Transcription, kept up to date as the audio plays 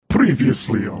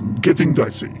previously on Getting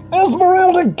Dicey.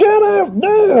 Esmeralda, get out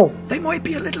now! They might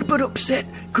be a little bit upset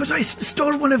because I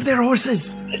stole one of their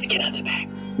horses. Let's get out of the bag.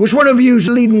 Which one of you's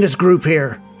leading this group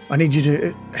here? I need you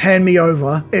to hand me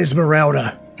over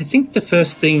Esmeralda. I think the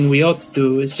first thing we ought to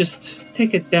do is just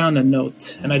take it down a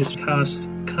note, and I just cast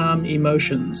Calm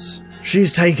Emotions.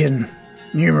 She's taken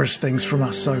numerous things from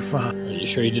us so far. Are you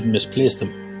sure you didn't misplace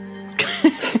them?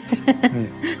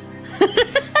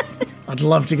 I'd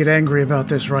love to get angry about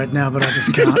this right now, but I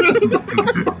just can't.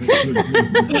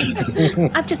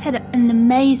 I've just had an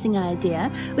amazing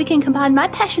idea. We can combine my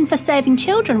passion for saving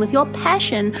children with your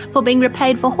passion for being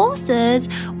repaid for horses.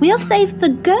 We'll save the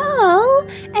girl,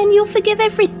 and you'll forgive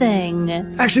everything.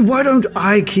 Actually, why don't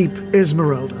I keep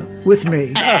Esmeralda with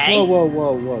me? Hey.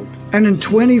 Whoa. And in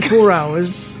 24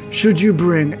 hours, should you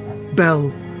bring Belle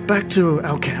back to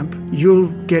our camp, you'll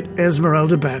get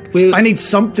Esmeralda back. I need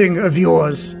something of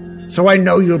yours, so I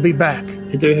know you'll be back.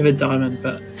 I do have a diamond,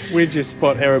 but... Where'd you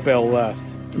spot Arabelle last?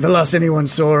 The last anyone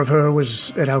saw of her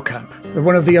was at our camp.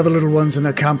 One of the other little ones in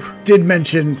the camp did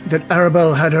mention that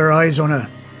Arabelle had her eyes on a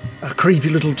creepy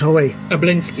little toy. A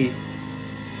Blinsky.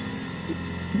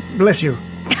 Bless you.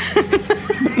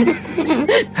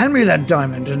 Hand me that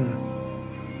diamond and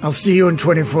I'll see you in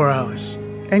 24 hours.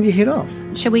 And you head off.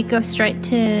 Shall we go straight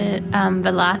to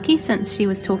Valaki, since she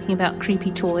was talking about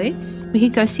creepy toys? We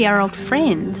could go see our old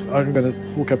friend. I'm going to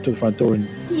walk up to the front door and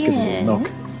just give a little knock.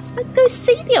 Let's go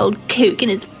see the old kook and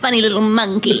his funny little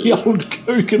monkey. The old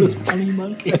kook and his funny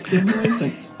monkey.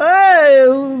 Amazing. Hey,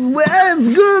 well, it's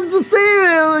good to see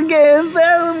you again.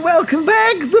 Welcome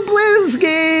back to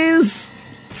Blinsky's.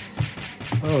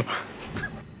 Oh.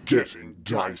 Getting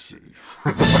Dicey.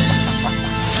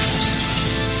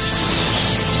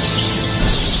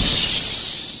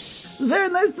 Very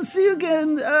nice to see you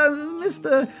again,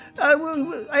 Mister.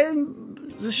 I'm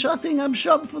shutting up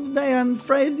shop for the day. I'm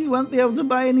afraid you won't be able to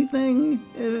buy anything.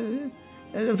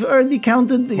 I've already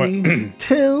counted the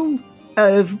till.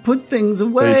 I've put things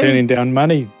away. So you're turning down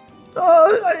money?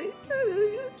 Oh,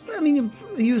 I mean,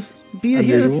 you be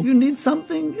here Unusual. if you need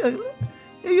something.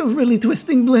 You're really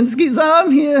twisting Blinsky's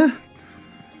arm here.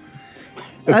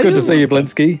 It's good to see you,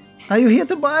 Blinsky. Are you here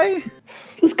to buy?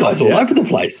 This guy's all over the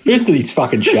place. First he's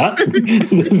fucking shut.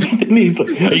 Then he's like,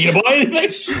 are you going to buy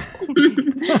anything?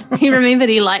 He remembered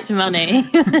he liked money.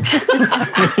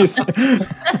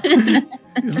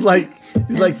 He's like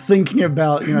thinking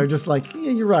about, just like,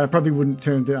 yeah, you're right. I probably wouldn't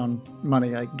turn down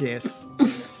money, I guess.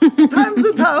 Times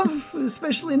are tough,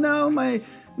 especially now. My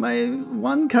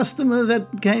one customer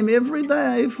that came every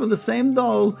day for the same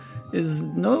doll is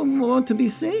no more to be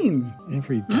seen.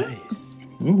 Every day.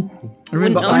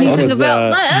 Remember Anything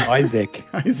about that. Isaac.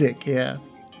 Isaac, yeah.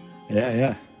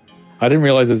 Yeah. I didn't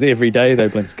realize it was every day though,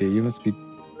 Blinsky. You must be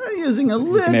Using a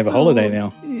little... You can have a holiday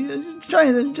now. Yeah,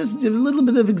 just a little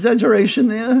bit of exaggeration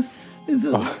there.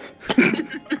 And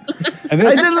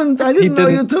I didn't know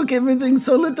you took everything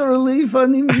so literally,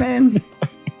 funny man.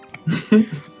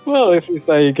 Well, if you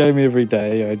say you gave me every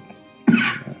day, I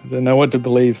don't know what to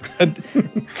believe. And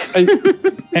he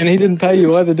didn't pay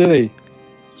you either, did he?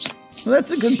 Well,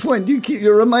 that's a good point.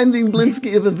 You're reminding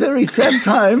Blinsky of a very sad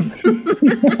time.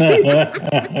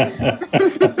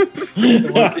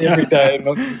 Every day,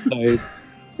 not paid.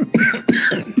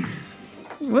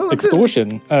 Well,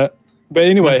 Extortion. But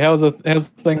anyway, how's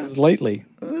things lately?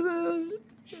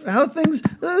 how things...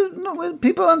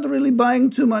 people aren't really buying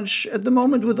too much at the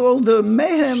moment with all the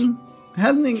mayhem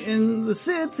happening in the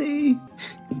city.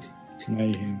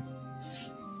 Mayhem.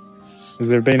 Has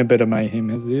there been a bit of mayhem,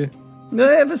 has there?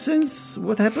 Ever since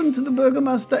what happened to the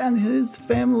Burgomaster and his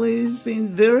family, it's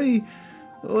been very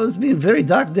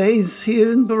dark days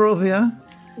here in Barovia.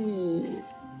 It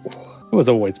was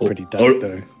always pretty dark,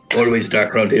 though. Always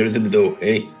dark around here, isn't it, though,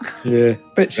 eh? Yeah,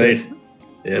 bit shit. Right.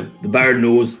 Yeah, the bard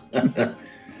knows. It's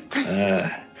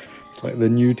like the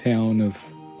new town of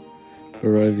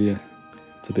Barovia.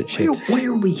 It's a bit shit. Why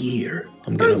are we here?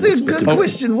 That's a good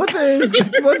question. Why is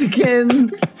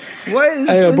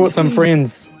Hey, I brought some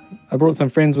friends. I brought some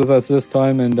friends with us this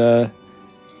time, and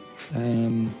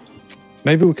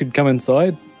maybe we could come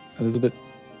inside. It was a bit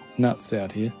nuts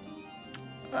out here.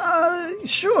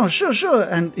 Sure.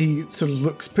 And he sort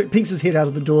of peeks his head out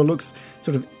of the door, looks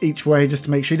sort of each way just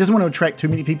to make sure. He doesn't want to attract too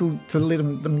many people to let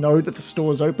them know that the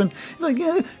store's open. He's like,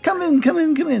 yeah, come in.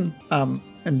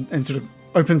 And sort of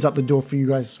opens up the door for you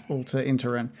guys all to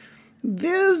enter in.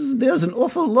 There's an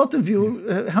awful lot of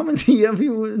you. How many of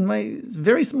you in my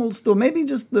very small store? Maybe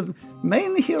just the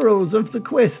main heroes of the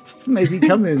quests maybe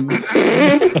come in.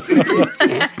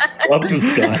 Love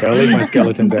this guy. I'll leave my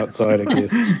skeletons outside, I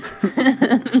guess.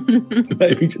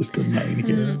 Maybe just the main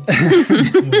hero.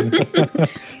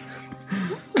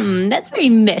 That's very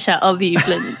meta of you,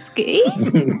 Blinsky.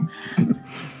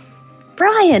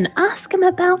 Brian, ask him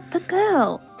about the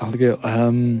girl. Oh, the girl.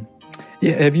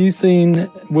 Yeah, have you seen...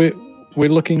 We're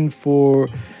looking for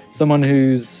someone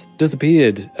who's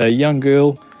disappeared, a young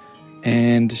girl,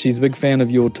 and she's a big fan of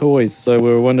your toys, so we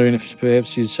were wondering if perhaps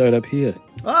she's showed up here.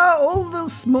 All the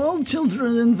small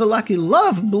children in Vallaki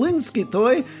love Blinsky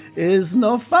toy. Is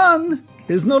no fun.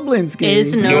 Is no Blinsky.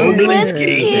 Is no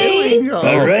Blinsky. There we go.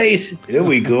 All right, here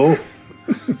we go.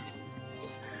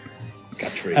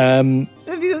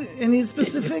 Have you any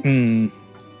specifics?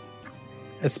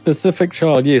 A specific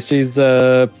child, yes. She's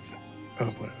what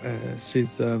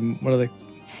are they?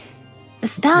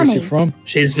 Vistani. Where's she from?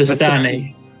 She's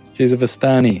Vistani. She's a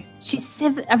Vistani. She's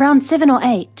around 7 or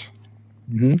 8.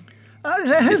 Mm-hmm.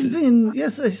 There has been,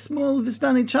 yes, a small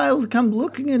Vistani child come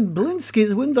looking in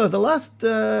Blinsky's window the last,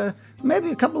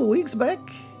 maybe a couple of weeks back.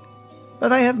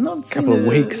 But I have not seen Couple of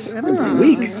weeks. I haven't seen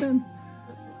her since then.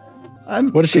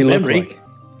 What does she look memory.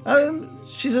 like?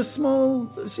 She's a small.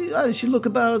 She look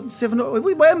about 7 or.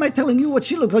 Why am I telling you what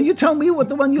she looked like? You tell me what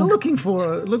the one you're looking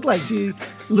for looked like. She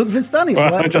looked Vistani.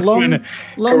 Well, right? I just want to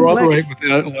corroborate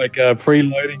without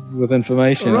preloading with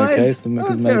information. Right. Okay, so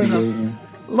because Fair maybe enough.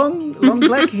 Long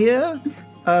black hair,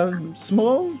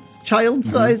 small, child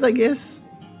size, I guess.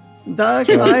 Dark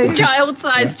eyes.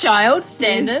 Child-sized child,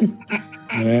 standard.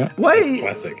 yeah.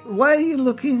 Classic. Why are you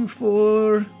looking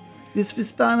for this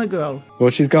Vistana girl? Well,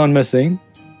 she's gone missing.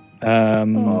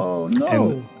 Oh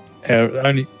no!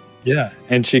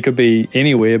 And she could be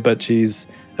anywhere, but she's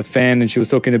a fan, and she was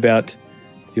talking about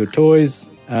your toys,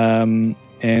 and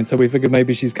so we figured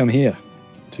maybe she's come here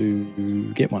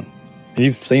to get one. And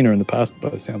you've seen her in the past, by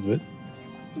the sounds of it.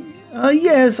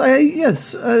 Yes.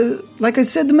 Like I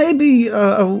said, maybe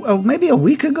a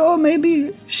week ago,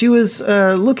 maybe she was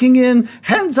looking in,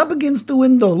 hands up against the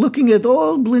window, looking at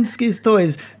all Blinsky's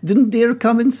toys. Didn't dare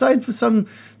come inside for some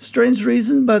strange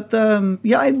reason, but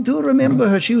I do remember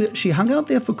her. She hung out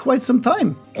there for quite some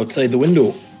time. Outside the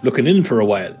window, looking in for a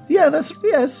while. Yeah,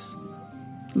 yes.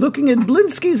 Looking at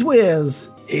Blinsky's wares.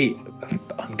 Hey,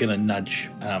 I'm gonna nudge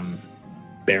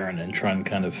Baron and try and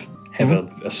kind of have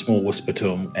a small whisper to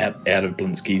him out of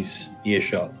Blinsky's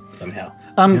earshot somehow.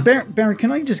 Baron,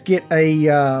 can I just get a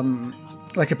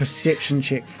perception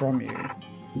check from you?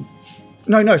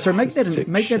 No. So make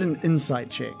that an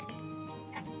insight check.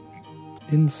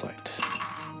 Insight.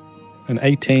 An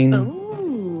 18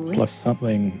 Ooh. plus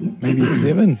something, maybe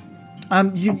 7.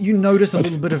 You notice a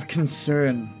little bit of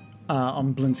concern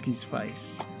on Blinsky's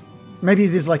face. Maybe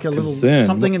there's like a little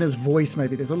something in his voice.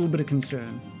 Maybe there's a little bit of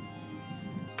concern.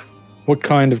 What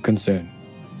kind of concern?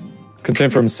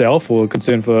 Concern for himself or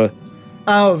concern for...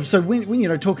 Oh, so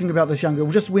when talking about this young girl,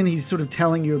 just when he's sort of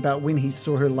telling you about when he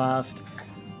saw her last,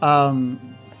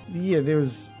 there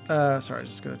was... sorry, I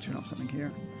just got to turn off something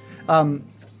here.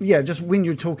 Just when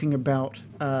you're talking about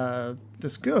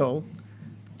this girl,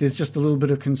 there's just a little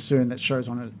bit of concern that shows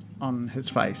on his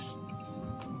face.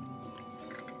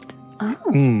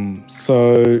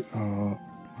 So,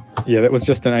 that was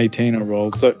just an 18 I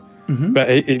rolled. So...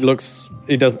 But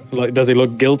does he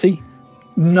look guilty?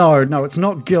 No, it's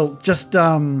not guilt. Just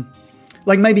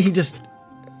maybe he just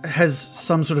has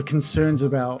some sort of concerns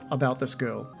about this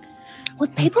girl. Well,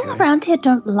 people around here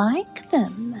don't like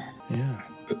them. Yeah.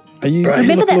 Are you?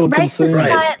 Remember that racist concerned?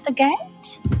 guy at the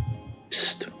gate?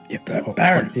 Psst. Yeah,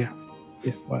 Baron. Yeah.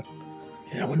 What?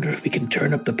 I wonder if we can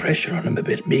turn up the pressure on him a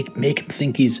bit, make him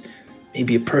think he's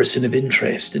maybe a person of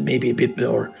interest and maybe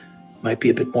might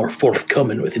be a bit more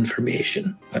forthcoming with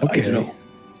information. Okay. I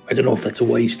don't know if that's a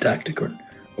wise tactic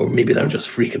or maybe that'll just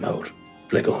freak him out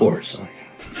like a horse.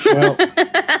 Well,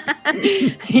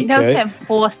 He does have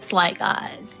horse-like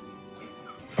eyes.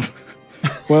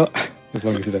 well, as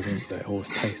long as he doesn't that horse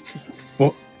taste.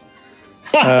 Well,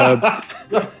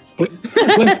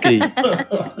 Blinsky.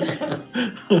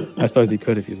 I suppose he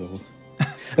could if he's a horse.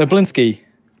 Blinsky.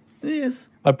 Yes.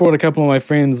 I brought a couple of my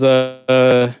friends.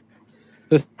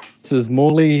 This is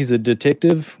Morley. He's a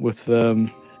detective with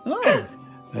an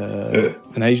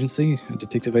agency, a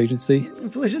detective agency.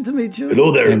 Pleasure to meet you.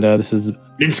 Hello there. And this is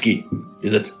Blinsky,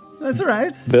 is it? That's all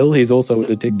right. Bill. He's also a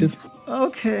detective.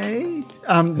 Okay.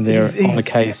 And they're on the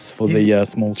case for the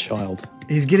small child.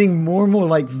 He's getting more and more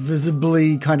like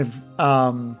visibly kind of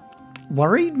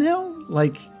worried now.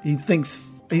 Like he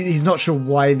thinks he's not sure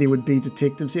why there would be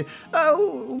detectives here.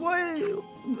 Oh, why,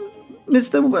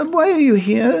 Mister? Why are you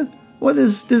here?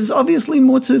 There's obviously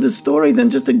more to the story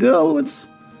than just a girl. What's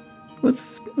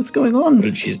going on?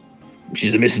 Well,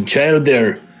 she's a missing child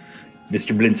there,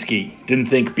 Mr. Blinsky. Didn't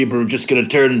think people were just gonna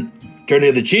turn the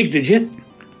other cheek, did you?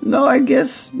 No, I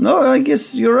guess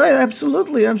you're right.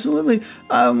 Absolutely.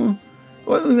 Well,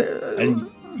 And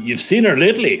you've seen her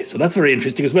lately, so that's very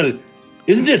interesting as well.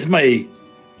 Isn't it, my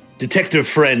detective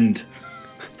friend?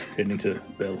 Turning to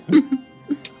Bill.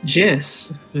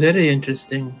 Yes, very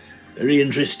interesting. Very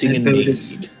interesting And Bill indeed.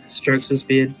 just strokes his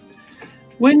beard.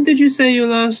 When did you say you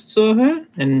last saw her?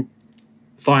 And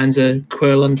finds a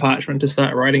quill and parchment to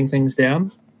start writing things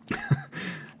down.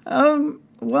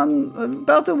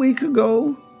 about a week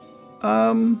ago.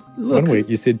 Look, 1 week.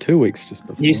 You said 2 weeks just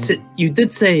before. You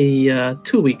did say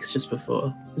 2 weeks just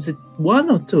before. Is it 1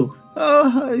 or 2?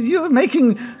 you're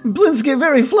making Blinsky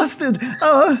very flustered.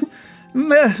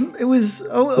 It was.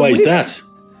 Why is that?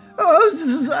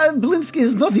 Blinsky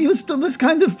is not used to this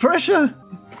kind of pressure.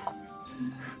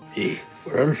 Hey,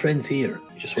 we're all friends here.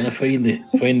 We just want to find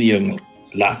the young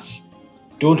lass,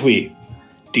 don't we?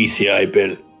 DCI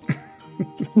Bill.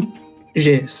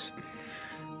 Yes.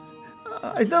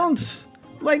 I don't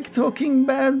like talking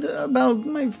bad about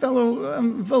my fellow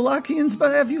Valakians,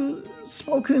 but have you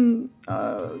spoken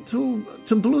to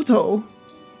Bluto?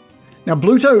 Now,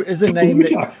 Bluto is a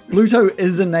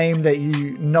name that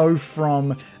you know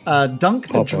from Dunk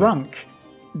the Popeye. Drunk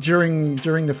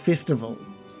during the festival.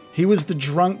 He was the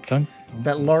drunk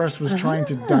that Loris was trying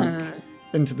to dunk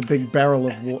into the big barrel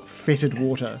of fetid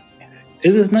water.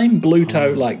 Is his name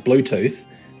Bluto like Bluetooth,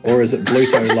 or is it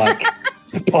Bluto like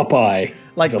Popeye?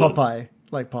 Like villain?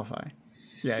 Popeye.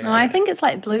 Yeah. No, I think it's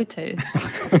like Bluetooth.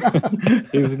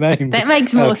 His name. That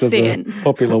makes more after the sense.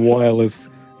 popular wireless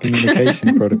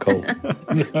communication protocol.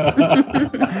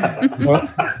 Well,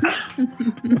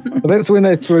 that's when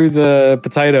they threw the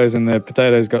potatoes, and the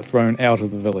potatoes got thrown out of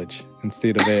the village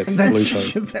instead of at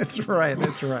Bluto.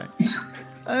 That's right.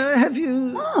 Have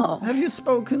you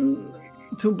spoken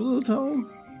to Bluto?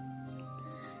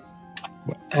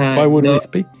 Why wouldn't no, we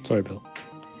speak? Sorry, Bill.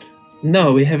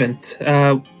 No, we haven't.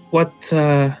 Why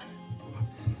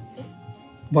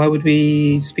would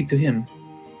we speak to him?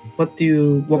 What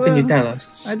can you tell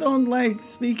us? I don't like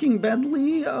speaking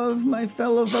badly of my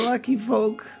fellow Valaki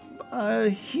folk.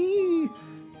 He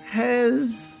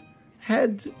has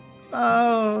had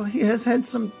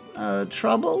some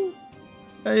trouble.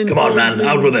 Come on, man,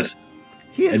 out with it.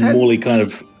 He has And had. Morley kind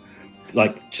of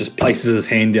just places his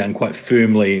hand down quite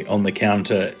firmly on the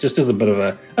counter, just as a bit of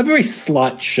a very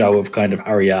slight show of kind of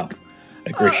hurry up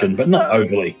aggression, but not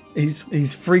overly. He's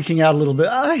freaking out a little bit.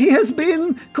 He has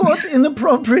been caught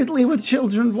inappropriately with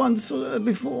children once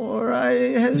before. I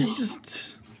had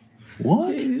just.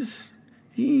 What?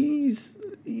 He is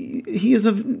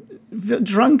a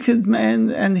drunken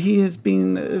man, and he has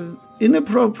been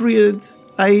inappropriate.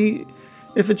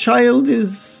 If a child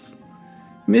is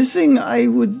missing, I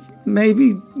would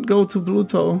maybe go to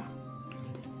Bluto.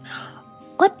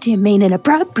 What do you mean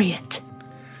inappropriate?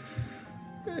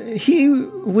 He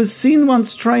was seen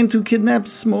once trying to kidnap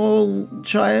small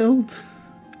child,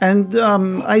 and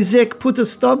Isaac put a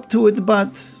stop to it,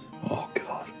 but Oh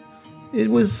God.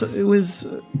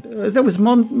 that was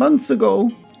months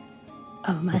ago.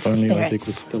 Oh, my If only Isaac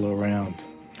was spirits. still around.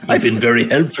 You've been very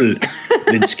helpful,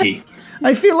 Linsky.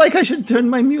 I feel like I should turn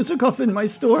my music off in my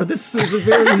store. This is a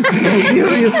very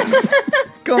serious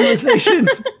conversation.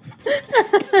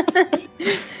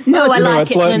 No, I like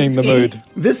It's it, lightening the Blinsky. mood.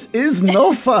 This is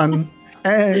no fun.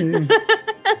 And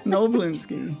no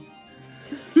Blinsky.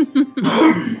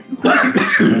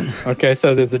 Okay,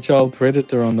 so there's a child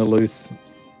predator on the loose.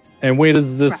 And where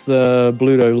does this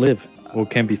Bluto live, or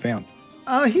can be found?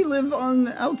 He live on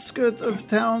the outskirts of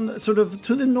town, sort of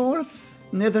to the north,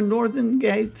 near the northern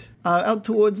gate, out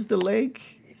towards the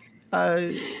lake.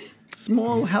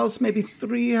 Small house, maybe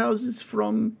 3 houses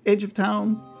from edge of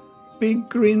town. Big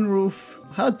green roof,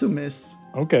 hard to miss.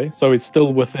 Okay, so it's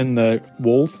still within the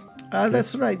walls?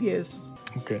 That's right, yes.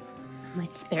 Okay. My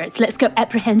spirits, let's go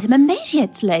apprehend him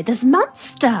immediately. This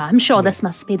monster. I'm sure this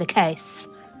must be the case.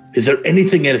 Is there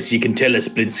anything else you can tell us,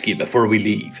 Blinsky, before we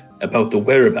leave about the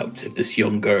whereabouts of this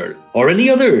young girl or any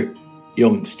other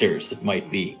youngsters that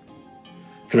might be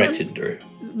threatened or?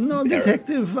 No,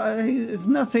 detective, it's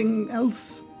nothing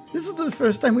else. This is the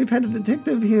first time we've had a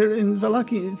detective here in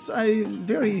Valaki. It's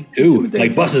very Two, like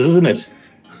intimidating. buses, isn't it?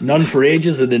 None for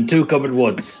ages and then 2 come at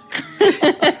once.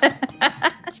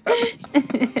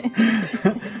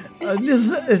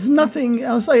 This is nothing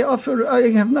else I offer.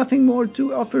 I have nothing more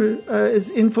to offer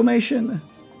as information.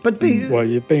 But be Well,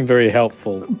 you've been very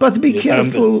helpful.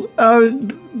 careful.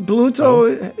 Bluto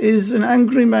is an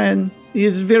angry man. He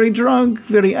is very drunk,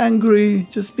 very angry.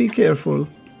 Just be careful.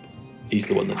 He's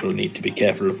the one that will need to be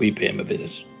careful if we pay him a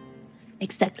visit.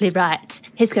 Exactly right.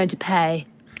 He's going to pay.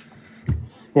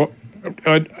 Well,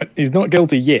 he's not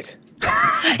guilty yet.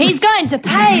 He's going to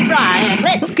pay, Brian.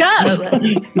 Let's go.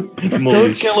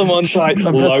 Don't kill him on sight.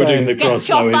 I'm just Loading the saying. Get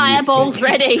your fireballs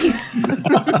ready.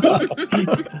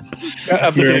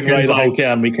 American right all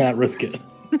can. We can't risk it.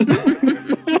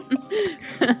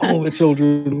 All the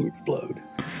children will explode.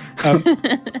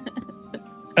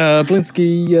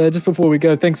 Blinsky, just before we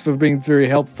go, thanks for being very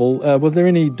helpful. Was there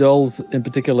any dolls in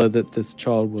particular that this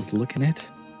child was looking at?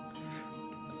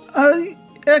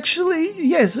 Actually,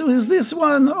 yes, it was this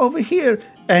one over here.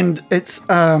 And it's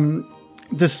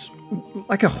this,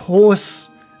 like a horse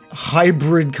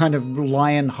hybrid, kind of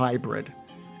lion hybrid.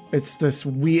 It's this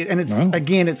weird, and it's,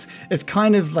 again, it's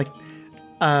kind of like,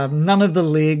 none of the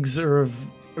legs are of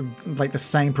like the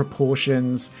same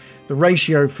proportions. The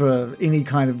ratio for any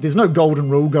kind of, there's no golden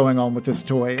rule going on with this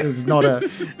toy. It is not a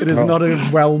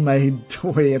well-made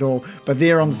toy at all. But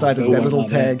there on the side is that little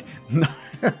tag.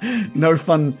 No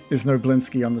fun is no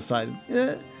Blinsky on the side.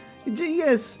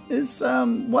 Yes, it's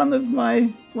one of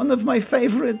my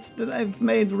favorites that I've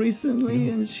made recently,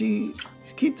 and she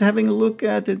keeps having a look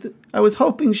at it. I was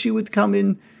hoping she would come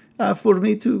in for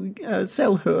me to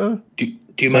sell her. Do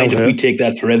you mind if we take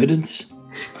that for evidence?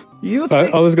 You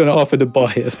think? I was going to offer to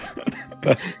buy it.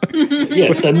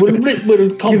 Yes, and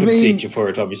we'll compensate you for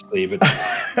it, obviously. But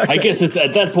I guess it's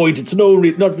at that point, it's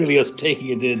not really us taking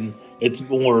it in. It's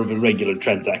more of a regular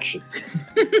transaction.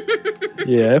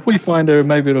 Yeah, if we find her,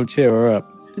 maybe it'll cheer her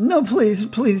up. No, please,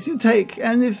 you take.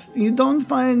 And if you don't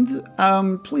find,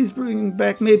 please bring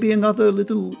back maybe another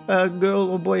little girl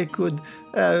or boy could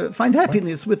find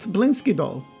happiness with Blinsky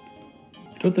doll.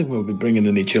 I don't think we'll be bringing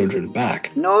any children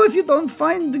back. No, if you don't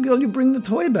find the girl, you bring the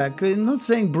toy back. I'm not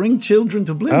saying bring children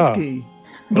to Blinsky.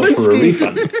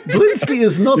 Blinsky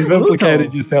is not You've Pluto.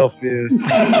 implicated yourself here.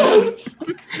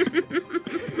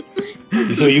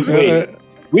 So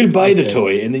we'll buy the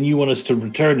toy, and then you want us to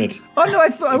return it. Oh no, I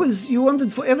thought you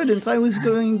wanted for evidence. I was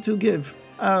going to give.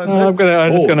 I'm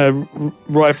just gonna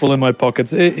rifle in my pockets.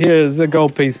 Here's a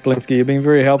gold piece, Blinsky. You've been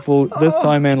very helpful this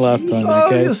time and last time.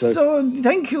 Okay, so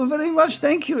thank you very much.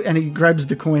 Thank you. And he grabs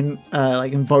the coin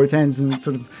like in both hands and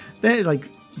sort of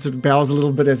bows a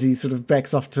little bit as he sort of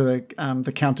backs off to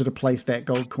the counter to place that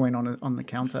gold coin on the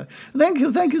counter. Thank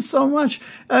you so much.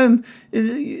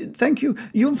 Thank you.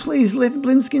 You please let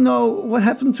Blinsky know what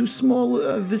happened to small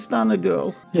Vistana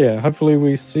girl. Yeah, hopefully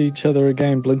we see each other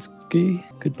again, Blinsky.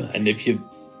 Goodbye. And if you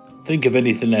think of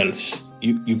anything else,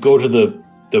 you go to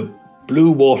the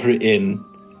Blue Water Inn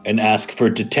and ask for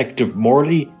Detective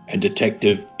Morley and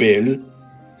Detective Bill.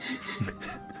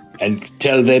 And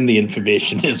tell them the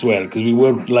information as well, because we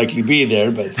won't likely be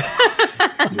there, but...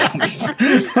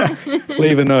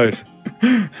 Leave a note.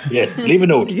 Yes, leave a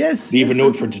note. Yes, Leave a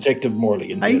note for Detective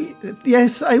Morley.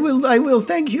 Yes, I will.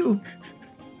 Thank you.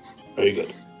 Very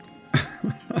good.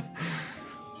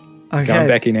 Okay. I'm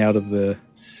backing out of the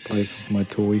place with my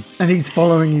toy. And he's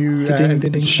following you,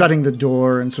 shutting the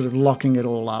door and sort of locking it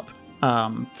all up,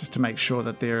 just to make sure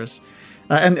that there's...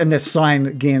 and this sign,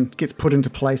 again, gets put into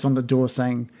place on the door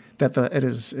saying... that it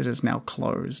is now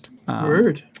closed.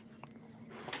 Rude.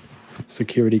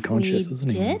 Security conscious,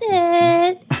 isn't he? We did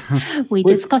it. We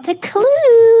just got a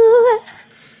clue.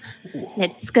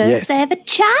 Let's go save a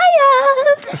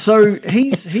child. So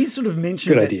he's sort of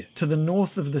mentioned Good that idea. to the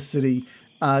north of the city,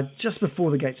 just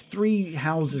before the gates, 3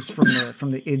 houses from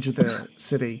the edge of the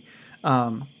city,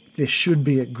 there should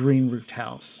be a green roofed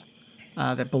house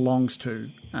that belongs to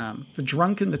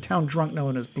the town drunk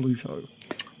known as Bluto.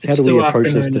 How do we approach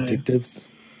this, detectives?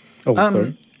 Oh,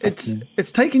 sorry.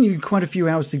 It's taken you quite a few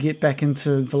hours to get back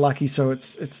into Vallaki, so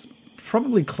it's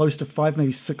probably close to 5,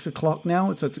 maybe 6 o'clock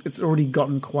now. So it's already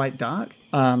gotten quite dark,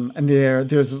 and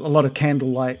there's a lot of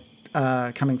candlelight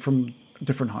coming from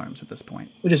different homes at this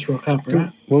point. We'll just rock up,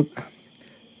 right? Well,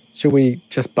 should we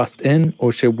just bust in,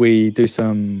 or should we do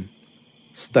some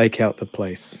stake out the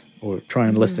place? Or try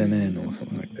and listen in or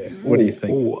something like that. What do you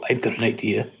think? Oh, I've got an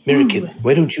idea. American,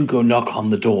 why don't you go knock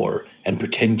on the door and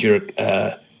pretend you're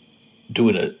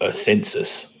doing a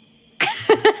census?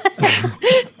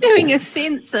 Doing a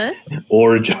census?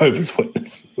 Or a Jehovah's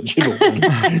Witness, whichever one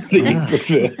that you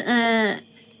prefer.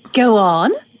 Go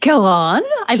on.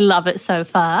 I love it so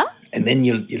far. And then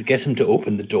you'll get him to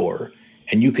open the door,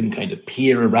 and you can kind of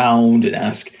peer around and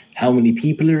ask how many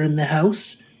people are in the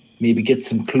house. Maybe get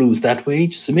some clues that way,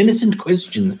 just some innocent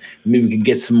questions. Maybe we can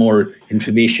get some more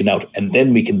information out, and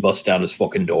then we can bust down his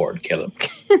fucking door and kill him.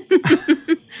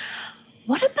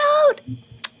 What about,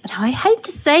 now I hate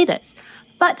to say this,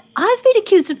 But I've been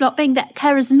accused of not being that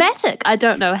charismatic. I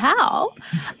don't know how.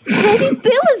 Maybe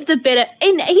Bill is the better,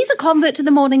 and he's a convert to the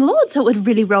Morning Lord, so it would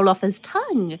really roll off his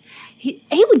tongue. He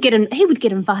would get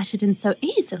invited in so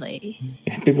easily.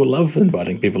 People love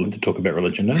inviting people in to talk about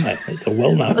religion, don't they? It's a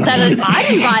well-known. But then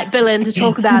I'd invite Bill in to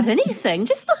talk about anything.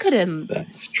 Just look at him.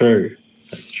 That's true.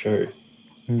 That's true.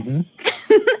 Mm-hmm.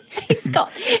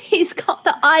 He's got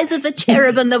the eyes of a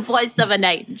cherub and the voice of an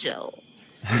angel.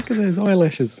 Look at those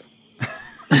eyelashes.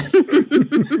 I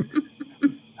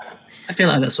feel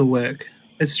like this will work.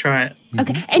 Let's try it.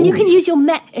 Okay, and you can use your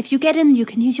if you get in, you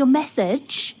can use your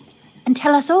message and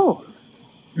tell us all.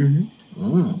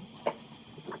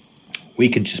 We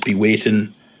could just be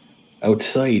waiting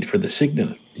outside for the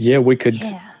signal. Yeah, we could.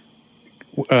 Yeah.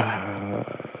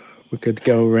 We could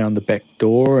go around the back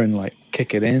door and like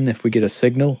kick it in if we get a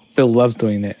signal. Bill loves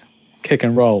doing that. Kick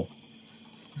and roll.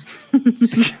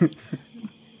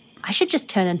 I should just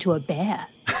turn into a bear.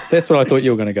 That's what I thought you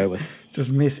were going to go with.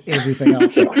 Just mess everything up.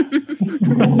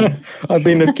 I've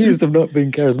been accused of not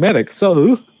being charismatic,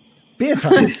 so Bear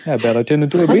time. how about I turn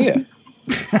into a bear?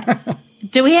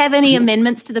 Do we have any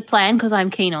amendments to the plan? Because I'm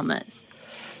keen on this.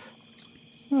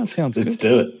 That sounds Let's good.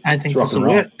 do it. I think Let's this rock will and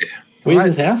roll. work.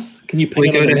 Where's his house? Can you We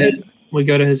ping go it to on his. We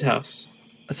go to his house.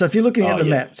 So if you're looking at the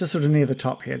map, just sort of near the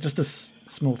top here, just this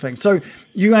small thing. So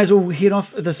you guys all head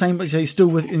off at the same place. So you're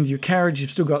still in your carriage.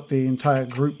 You've still got the entire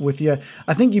group with you.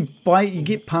 I think you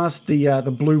get past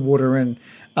the Blue Water Inn,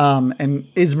 and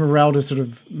Esmeralda sort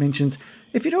of mentions,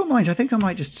 if you don't mind, I think I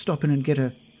might just stop in and get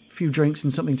a few drinks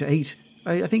and something to eat.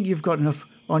 I think you've got enough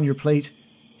on your plate.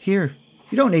 Here,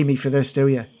 you don't need me for this, do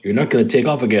you? You're not going to take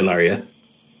off again, are you?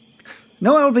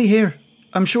 No, I'll be here.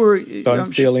 I'm sure. Don't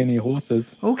steal any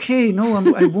horses. Okay, no,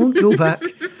 I won't go back.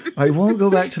 I won't go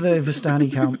back to the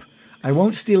Vistani camp. I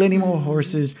won't steal any more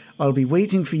horses. I'll be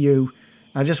waiting for you.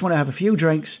 I just want to have a few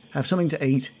drinks, have something to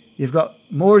eat. You've got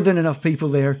more than enough people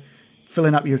there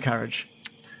filling up your carriage.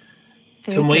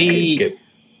 Can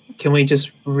we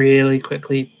just really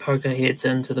quickly poke our heads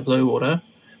into the Blue Water?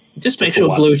 Just make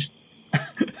sure Blue,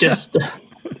 just the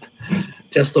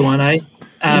one, eh?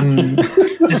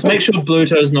 Just make sure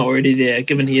Bluto's not already there,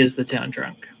 given he is the town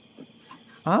drunk.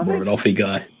 Oh, More of an offy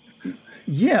guy.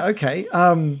 Yeah, okay.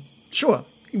 Sure.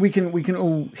 We can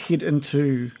all head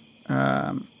into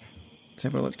let's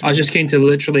have a look. I was just keen to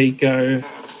literally go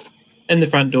in the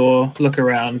front door, look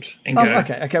around, and go.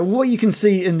 Okay. Well, what you can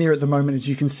see in there at the moment is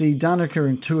you can see Danica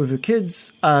and two of her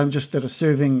kids just that are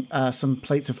serving some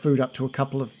plates of food up to a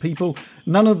couple of people.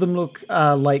 None of them look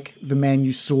like the man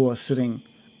you saw sitting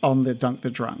on the Dunk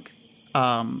the Drunk.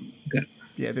 Okay.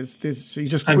 Yeah, there's so you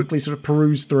just quickly sort of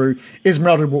peruse through.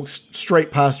 Esmeralda walks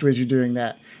straight past her as you're doing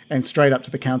that and straight up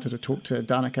to the counter to talk to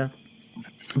Danica.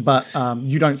 But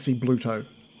you don't see Bluto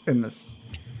in this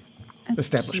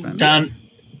establishment.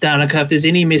 Danica, if there's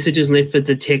any messages left for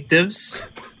detectives,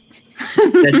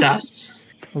 that's us.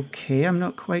 Okay, I'm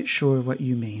not quite sure what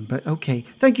you mean, but okay.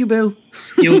 Thank you, Bill.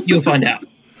 You'll find out.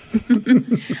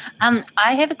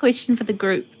 I have a question for the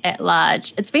group at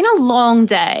large. It's been a long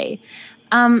day.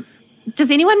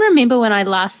 Does anyone remember when I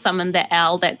last summoned the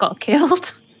owl that got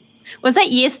killed? Was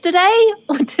that yesterday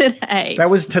or today?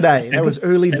 That was today. That was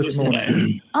early this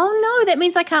morning. Oh no, that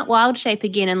means I can't wild shape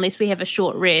again unless we have a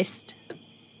short rest.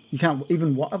 You can't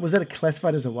even. Was that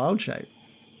classified as a wild shape?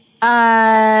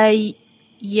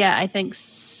 Yeah, I think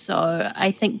so. I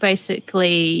think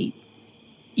basically,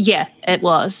 yeah, it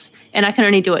was, and I can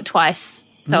only do it twice.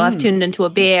 So I've turned into a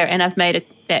bear, and I've made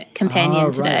that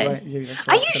companion today. Right. Yeah, that's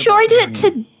right. Are you sure I did it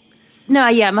to? No,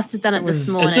 yeah, I must have done it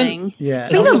this morning. Yeah, it's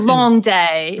been a long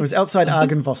day. It was outside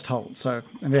Argynvost Holt, so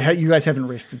and you guys haven't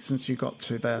rested since you got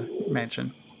to the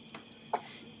mansion.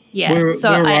 Yeah, we're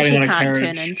I actually on a can't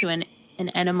turn carriage. into an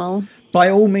animal. By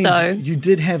all means, So- you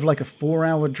did have like a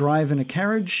 4-hour drive in a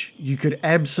carriage. You could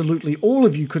absolutely, all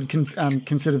of you could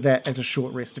consider that as a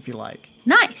short rest if you like.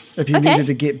 Nice. If you okay. needed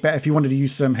to get back, if you wanted to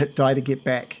use some hit die to get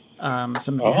back some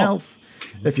of your health,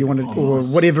 if you wanted, or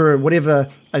whatever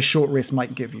a short rest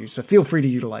might give you. So feel free to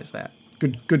utilize that.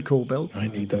 Good call, Bill. I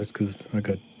need those because I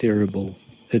got terrible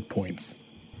hit points.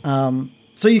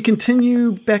 So you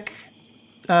continue back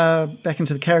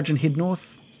into the carriage and head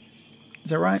north.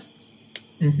 Is that right?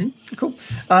 Mm-hmm. Cool.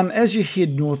 As you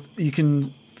head north, you can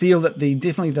feel that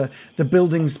the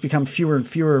buildings become fewer and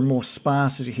fewer and more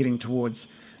sparse as you're heading towards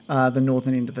the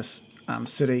northern end of this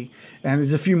city. And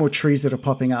there's a few more trees that are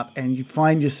popping up, and you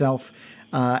find yourself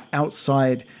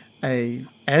outside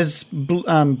as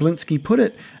Blinsky put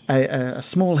it, a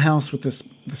small house with this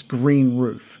green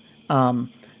roof.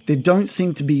 There don't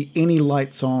seem to be any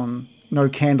lights on, no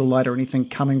candlelight or anything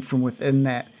coming from within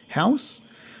that house.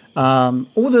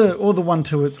 Or the one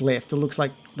to its left. It looks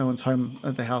like no one's home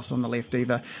at the house on the left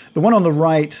either. The one on the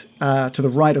right, to the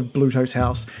right of Bluto's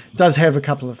house, does have a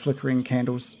couple of flickering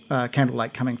candles,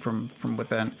 candlelight coming from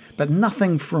within, but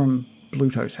nothing from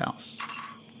Bluto's house.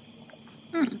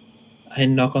 I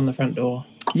knock on the front door.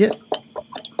 Yeah.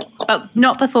 Oh,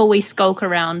 not before we skulk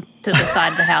around to the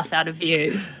side of the house out of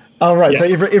view. Oh, right. Yeah.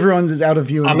 So everyone's out of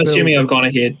view. I'm assuming I've gone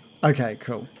ahead. Okay,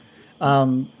 cool.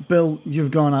 Bill,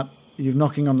 you've gone up. You're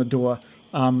knocking on the door,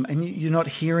 and you're not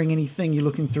hearing anything. You're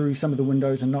looking through some of the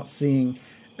windows and not seeing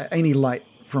any light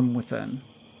from within.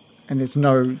 And there's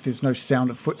no sound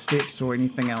of footsteps or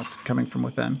anything else coming from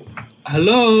within.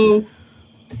 Hello.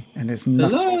 And there's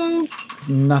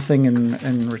nothing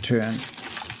in return.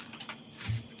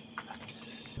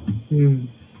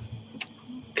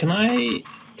 Can I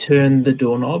turn the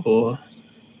doorknob or?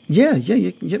 Yeah.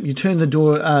 You turn the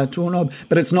doorknob,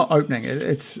 but it's not opening.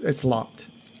 It's locked.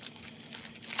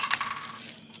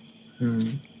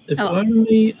 If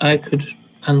only I could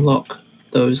unlock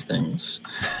those things.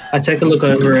 I take a look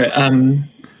over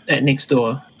at next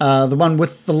door. The one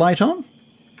with the light on,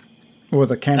 or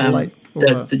the candlelight.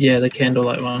 The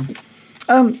candlelight one.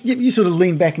 You sort of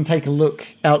lean back and take a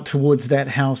look out towards that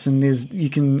house, and you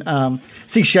can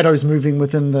see shadows moving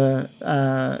through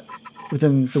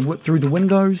the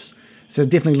windows. So it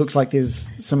definitely looks like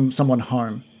there's someone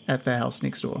home at the house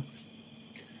next door.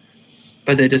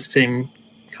 But they just seem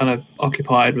kind of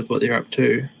occupied with what they're up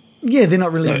to. Yeah, they're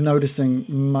not really noticing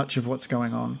much of what's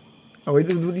going on. Oh,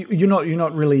 you're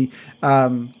not really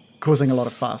causing a lot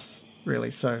of fuss, really.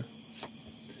 So.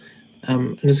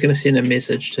 I'm just going to send a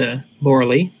message to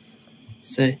Morley.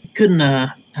 Say, couldn't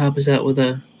help us out with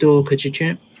a door, could you,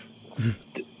 champ?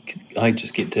 I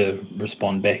just get to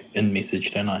respond back in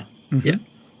message, don't I? Mm-hmm.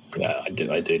 Yeah. I do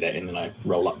that, and then I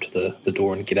roll up to the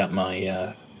door and get out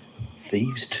my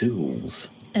thieves' tools.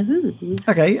 Ooh.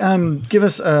 Okay, give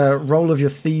us a roll of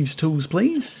your thieves' tools,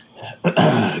 please.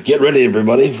 Get ready,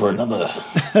 everybody, for another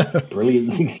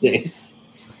brilliant success.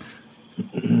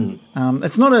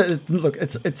 It's not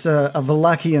it's a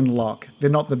Valachian lock. They're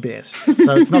not the best,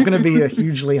 so it's not going to be a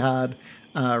hugely hard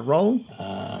roll.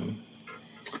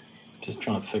 Just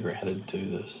trying to figure out how to do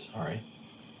this. Sorry.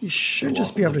 You should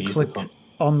just be able to click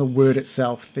on the word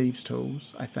itself, thieves'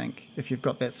 tools. I think if you've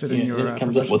got that set in your it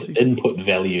comes up with input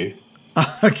value.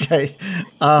 Okay.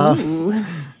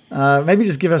 Maybe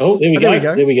just give us. Oh, there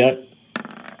we go.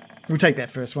 We'll take that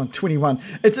first one, 21.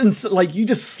 It's like you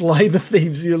just slide the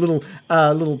thieves, your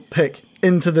little pick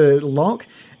into the lock,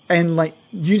 and like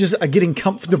you just are getting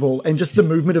comfortable, and just the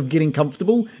movement of getting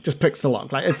comfortable just picks the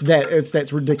lock. Like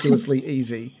that's ridiculously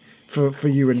easy for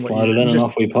you and slide it in and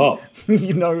off we pop.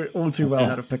 You know all too well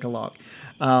how to pick a lock.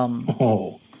 And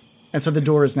so the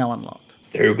door is now unlocked.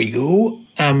 There we go.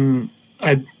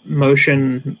 I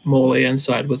motion Morley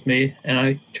inside with me, and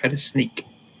I try to sneak.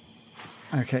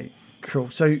 Okay.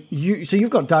 Cool. So you've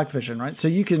got dark vision, right? So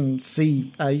you can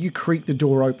see. You creak the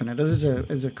door open. It is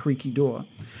a creaky door,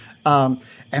 and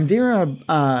there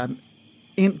are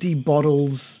empty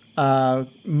bottles,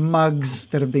 mugs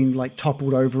that have been like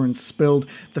toppled over and spilled.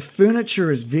 The furniture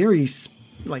is very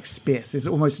sparse. There's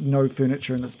almost no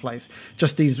furniture in this place.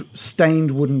 Just these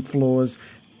stained wooden floors,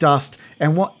 dust,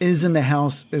 and what is in the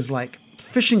house is like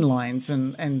fishing lines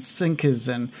and sinkers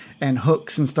and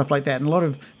hooks and stuff like that, and a lot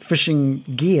of fishing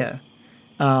gear.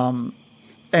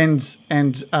 And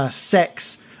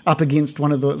sacks up against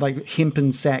one of the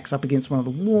hempen sacks up against one of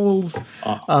the walls.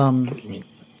 What do you mean?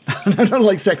 I don't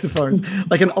like saxophones,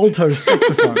 like an alto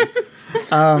saxophone.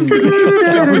 I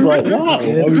was like, wow,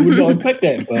 I would not expect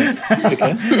that, but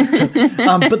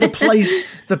okay. But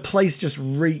the place just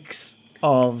reeks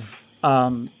of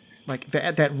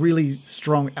that really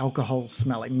strong alcohol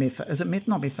smell, like meth. Is it meth?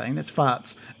 Not methane. That's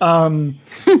farts.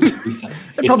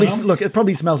 It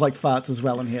probably smells like farts as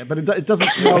well in here, but it doesn't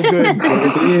smell good.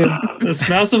 It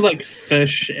smells of like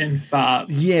fish and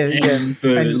farts. And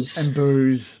booze. And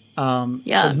booze.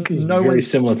 Yeah, it's very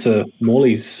similar to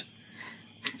Morley's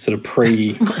sort of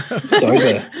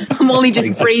pre-sober. Morley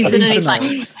just breathes in and he's like,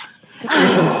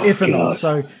 ethanol. God.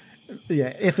 So.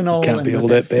 Yeah, ethanol. Can't be all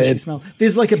that bad. Smell.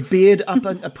 There's like a bed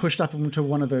pushed up into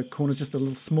one of the corners, just a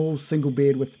little small single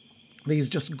bed with these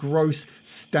just gross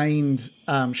stained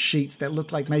sheets that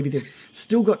look like maybe they've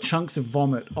still got chunks of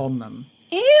vomit on them.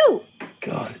 ew.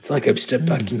 God, it's like I've stepped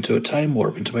back into a time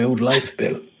warp into my old life,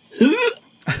 Bill.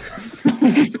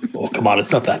 Oh, come on,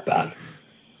 it's not that bad.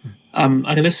 I'm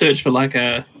going to search for like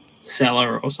a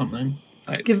cellar or something.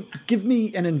 Give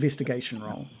me an investigation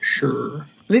roll. Sure.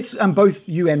 Let's both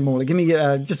you and Morley. Give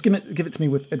it to me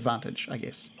with advantage, I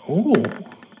guess. Oh,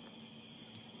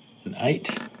 an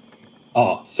 8.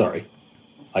 Oh, sorry.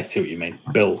 I see what you mean.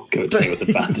 Bill, give it to me with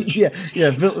advantage.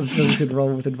 Bill could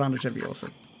roll with advantage. That'd be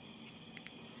awesome.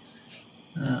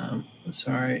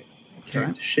 Sorry.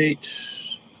 Character sheet.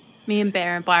 Me and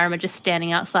Bear and Byram are just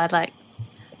standing outside like,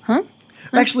 huh?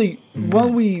 Actually, while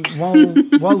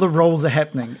the rolls are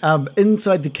happening,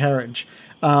 inside the carriage,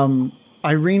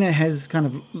 Irina has kind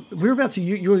of... Whereabouts are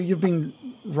you? You've been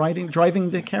driving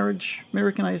the carriage,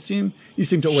 American, I assume? You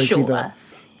seem to always be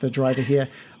the driver here.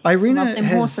 Irina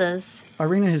has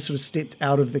sort of stepped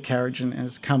out of the carriage and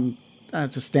has come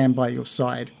to stand by your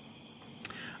side.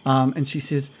 And she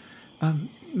says,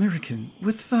 American,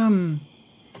 with the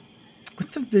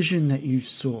vision that you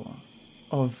saw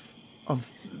of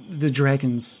the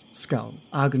dragon's skull,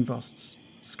 Argynvost's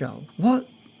skull, what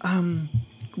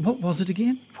was it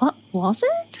again? What was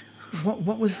it?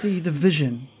 What was the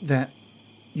vision that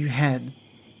you had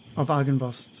of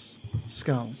Argynvost's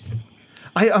skull?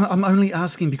 I'm only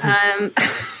asking because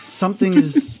something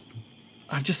is...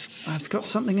 I've got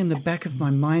something in the back of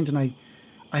my mind, and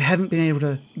I haven't been able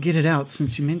to get it out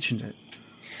since you mentioned it.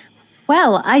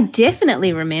 Well, I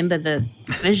definitely remember the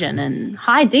vision in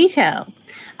high detail.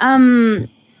 Do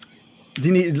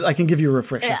you need? I can give you a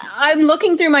refresher. I'm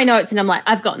looking through my notes and I'm like,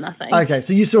 I've got nothing. Okay,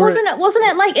 so you saw wasn't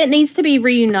it like it needs to be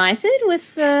reunited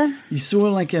with the? You saw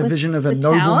like a vision of a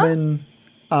nobleman,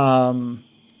 and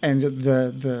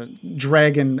the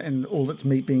dragon and all its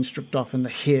meat being stripped off, and the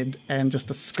head and just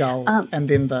the skull, and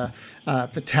then the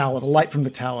tower, the light from the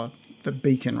tower, the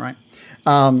beacon, right?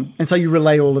 And so you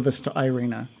relay all of this to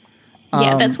Irina.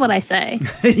 Yeah, that's what I say.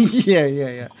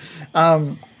 Yeah.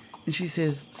 And she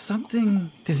says,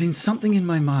 there's been something in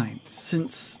my mind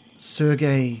since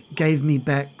Sergei gave me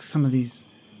back some of these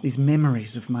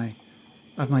memories of my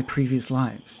previous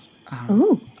lives.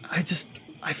 I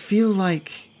feel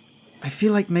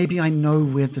like maybe I know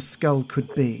where the skull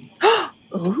could be.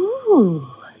 Ooh.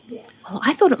 Well,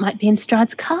 I thought it might be in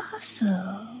Strahd's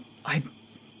castle. I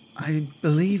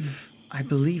believe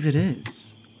it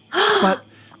is. But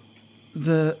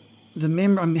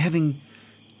I'm having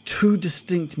two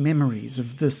distinct memories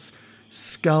of this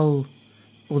skull,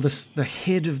 or the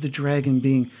head of the dragon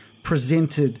being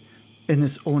presented in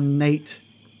this ornate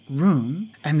room,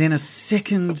 and then a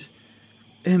second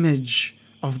image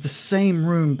of the same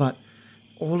room, but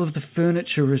all of the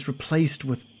furniture is replaced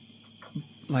with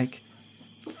like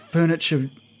furniture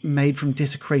made from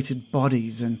desecrated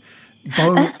bodies and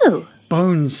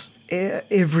bones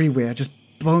everywhere, just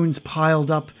bones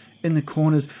piled up in the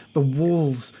corners, the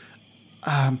walls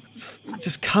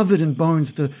just covered in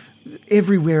bones,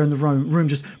 everywhere in the room,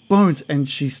 just bones. And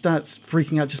she starts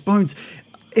freaking out, just bones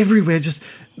everywhere, just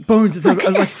bones,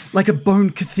 like a bone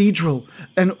cathedral.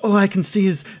 And all I can see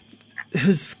is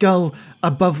his skull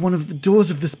above one of the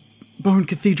doors of this bone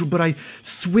cathedral. But I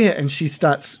swear, and she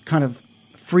starts kind of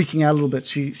freaking out a little bit.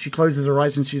 She closes her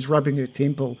eyes and she's rubbing her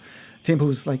temple.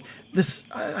 Temple's like, this,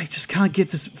 I just can't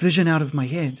get this vision out of my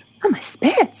head. Oh, my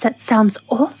spirits, that sounds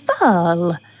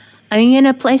awful. I'm going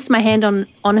to place my hand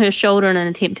on her shoulder in an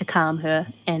attempt to calm her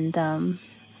and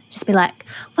just be like,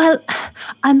 well,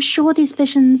 I'm sure these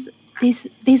visions,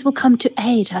 these will come to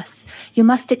aid us. You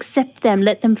must accept them,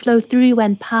 let them flow through you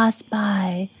and pass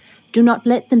by. Do not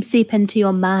let them seep into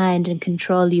your mind and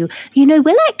control you. You know,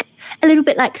 we're like a little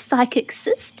bit like psychic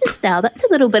sisters now. That's a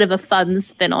little bit of a fun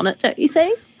spin on it, don't you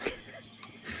think?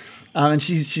 And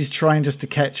she's trying just to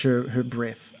catch her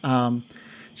breath.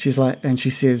 She's like, and she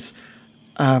says,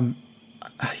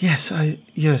 yes.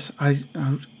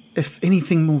 If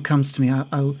anything more comes to me,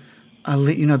 I'll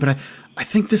let you know. But I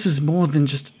think this is more than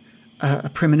just a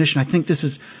premonition. I think this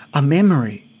is a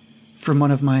memory from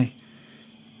one of my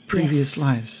previous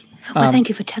lives. Well, thank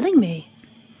you for telling me.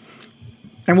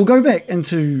 And we'll go back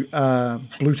into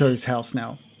Bluto's house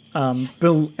now.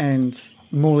 Bill and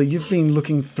Morley, you've been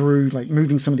looking through, like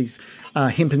moving some of these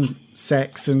hempen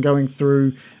sacks and going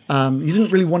through. You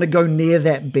didn't really want to go near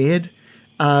that bed,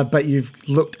 but you've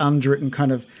looked under it and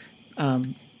kind of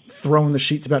thrown the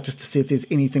sheets about just to see if there's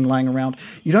anything lying around.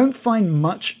 You don't find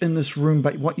much in this room,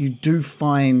 but what you do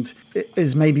find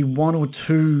is maybe one or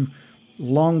two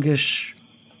longish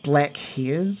black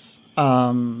hairs.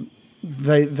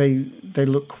 They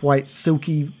look quite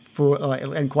silky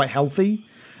and quite healthy.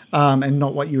 And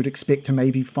not what you would expect to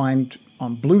maybe find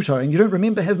on Bluto. And you don't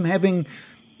remember him having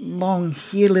long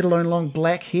hair, let alone long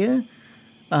black hair.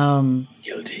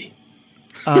 Guilty.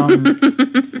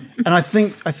 And I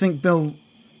think Bill,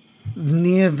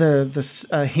 near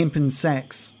the hempen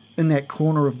sacks in that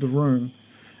corner of the room,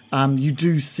 you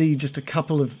do see just a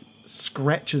couple of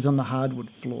scratches on the hardwood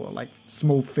floor, like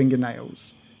small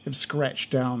fingernails have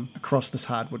scratched down across this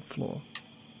hardwood floor.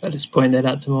 I just point that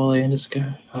out to Molly and just go,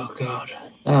 oh God.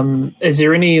 Is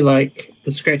there any, like,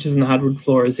 the scratches in the hardwood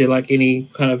floor, is there, like, any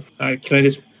kind of... can I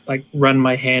just, like, run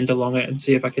my hand along it and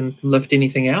see if I can lift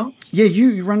anything out? Yeah,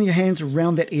 you run your hands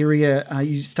around that area.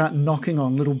 You start knocking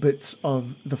on little bits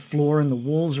of the floor and the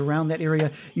walls around that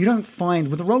area. You don't find,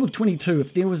 with a roll of 22,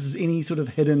 if there was any sort of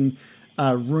hidden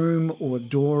room or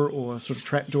door or sort of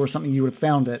trap door or something, you would have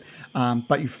found it,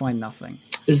 but you find nothing.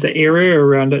 Is the area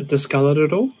around it discolored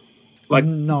at all? Like,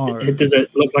 no. Does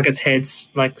it look like it's had,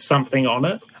 like, something on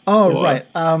it? Oh, or... right.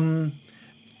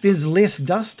 There's less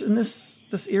dust in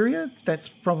this area. That's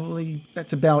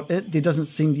about it. You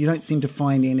don't seem to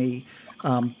find any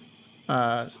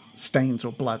stains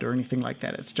or blood or anything like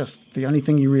that. It's just the only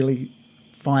thing you really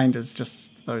find is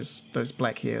just those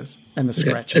black hairs and the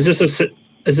scratches.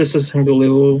 Is this a single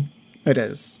level? It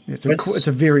is. It's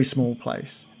a very small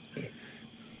place.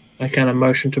 I kind of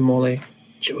motion to Morley.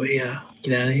 Should we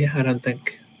get out of here? I don't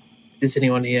think there's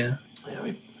anyone here. Yeah,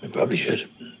 we probably should.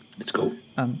 Let's go.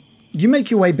 You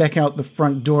make your way back out the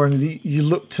front door, and you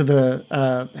look to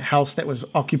the house that was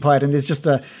occupied, and there's just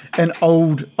an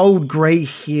old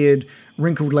grey-haired,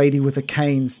 wrinkled lady with a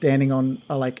cane standing on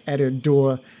at her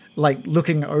door, like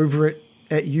looking over it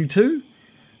at you two.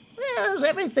 Yeah, is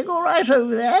everything all right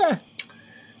over there?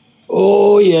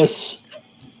 Oh yes.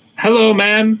 Hello,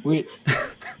 ma'am.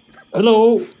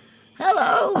 Hello.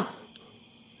 Hello.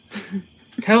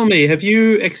 Tell me, have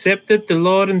you accepted the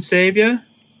Lord and Savior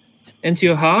into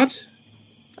your heart?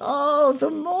 Oh,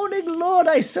 the morning Lord,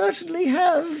 I certainly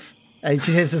have. And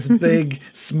she has this big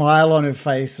smile on her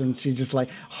face, and she just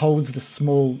holds the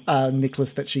small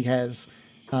necklace that she has.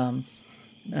 Are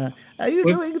you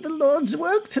doing the Lord's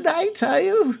work tonight, are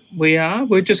you? We are.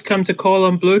 We've just come to call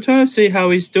on Bluto, see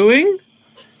how he's doing,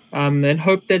 and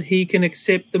hope that he can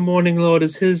accept the morning Lord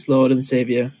as his Lord and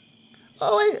Savior.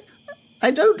 Oh, I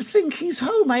don't think he's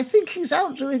home. I think he's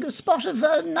out doing a spot of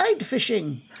night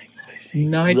fishing.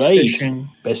 Night fishing.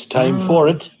 Best time for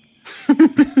it.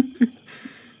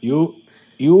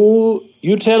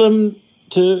 You tell him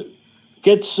to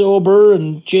get sober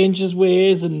and change his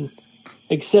ways and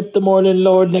accept the morning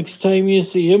Lord next time you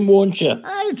see him, won't you?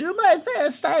 I do my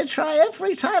best. I try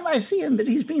every time I see him, but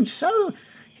he's been so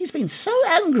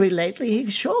angry lately. He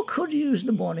sure could use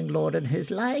the morning Lord in his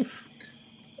life.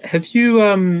 Have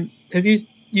you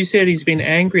said he's been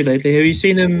angry lately? Have you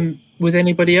seen him with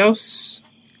anybody else?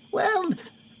 Well,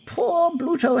 poor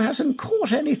Bluto hasn't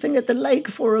caught anything at the lake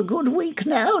for a good week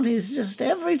now, and he's just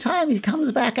every time he comes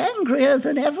back angrier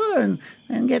than ever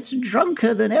and gets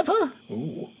drunker than ever.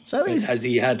 Ooh. So has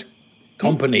he had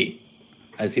company?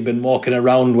 Has he been walking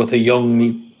around with a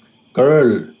young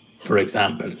girl, for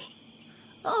example?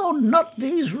 Oh, not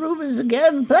these rumours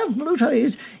again. That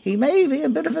Bluto, he may be a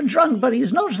bit of a drunk, but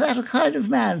he's not that kind of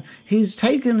man. He's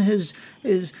taken his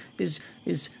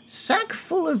sack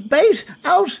full of bait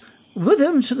out with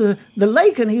him to the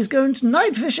lake, and he's going to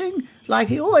night fishing like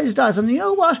he always does. And you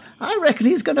know what? I reckon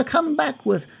he's going to come back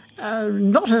with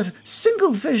not a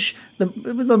single fish.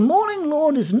 The morning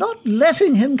Lord is not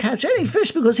letting him catch any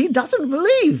fish because he doesn't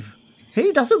believe.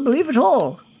 He doesn't believe at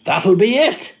all. That'll be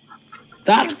it.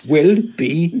 That will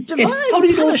be divine it. How do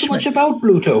you know so much about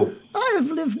Bluto? I've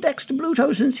lived next to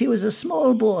Bluto since he was a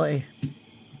small boy.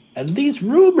 And these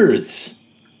rumours.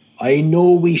 I know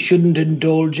we shouldn't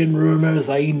indulge in rumours,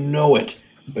 I know it.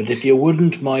 But if you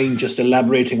wouldn't mind just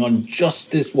elaborating on just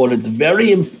this one, it's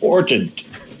very important.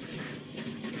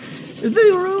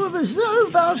 The rumours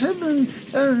about him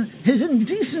and his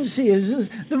indecency,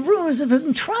 the rumours of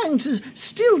him trying to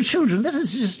steal children. That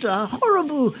is just a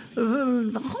horrible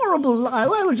lie.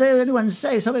 Why would anyone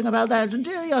say something about that?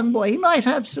 Dear young boy, he might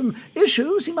have some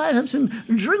issues. He might have some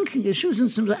drinking issues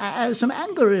and some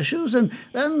anger issues and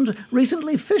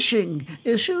recently fishing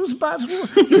issues. But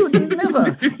he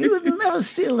would never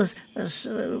steal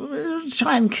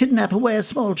try and kidnap away a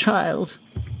small child.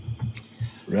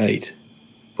 Right.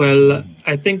 Well,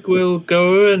 I think we'll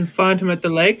go and find him at the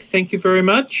lake. Thank you very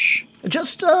much.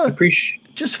 Just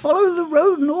follow the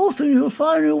road north and you'll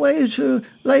find your way to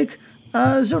Lake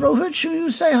Zorovich.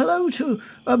 You say hello to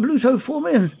Bluto for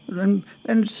me.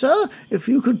 And sir, if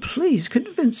you could please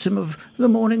convince him of the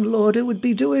morning Lord, it would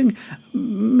be doing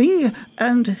me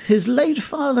and his late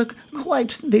father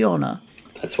quite the honour.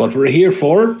 That's what we're here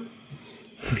for.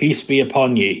 Peace be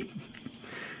upon ye.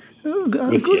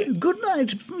 Good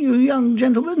night, you young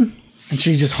gentlemen. And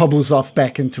she just hobbles off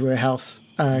back into her house,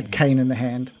 cane in the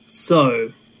hand.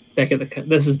 So,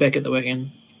 this is back at the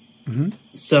wagon. Mm-hmm.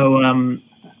 So,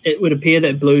 it would appear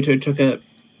that Bluto took a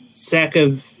sack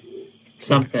of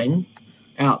something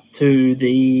out to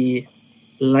the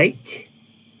lake.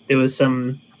 There was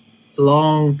some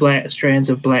long black strands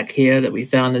of black hair that we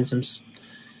found in some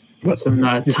Some You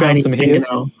tiny found some hairs?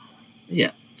 fingernail.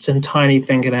 Yeah, some tiny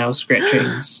fingernail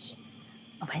scratchings.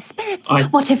 Oh, my spirits.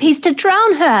 What if he's to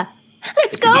drown her?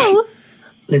 Let's go.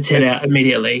 Let's head out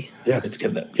immediately. Yeah, let's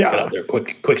get that. Let's get out there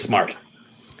quick, smart.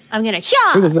 I'm going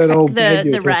Who was that to old lady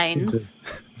the you're reins. talking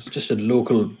It's just a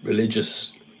local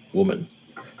religious woman.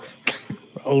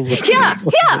 Yeah.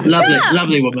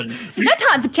 Lovely woman. No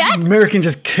time for chat. American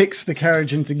just kicks the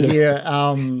carriage into gear.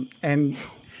 And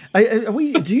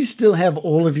do you still have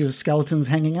all of your skeletons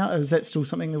hanging out? Is that still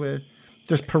something that we're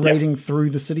just parading through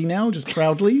the city now, just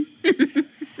proudly?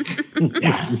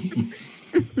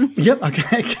 Yep.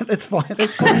 Okay. That's fine.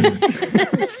 That's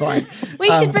fine. We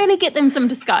should really get them some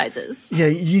disguises. Yeah,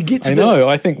 you get to. I know.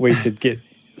 I think we should get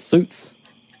suits.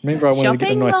 Remember, I wanted to get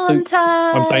them nice suits.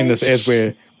 I'm saying this as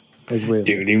we're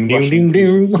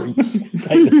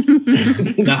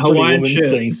No, Hawaiian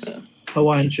shirts.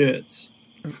 Hawaiian shirts.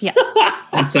 Yeah.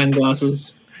 And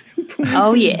sunglasses.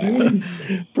 Oh yeah.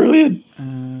 Brilliant.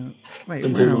 Wait,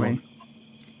 where are we?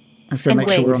 Let's go make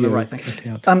sure we're on the right thing.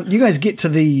 You guys get to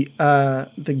the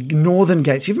northern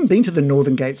gates. You haven't been to the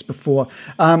northern gates before,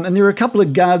 and there are a couple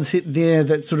of guards there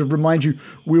that sort of remind you,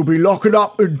 we'll be locking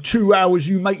up in 2 hours.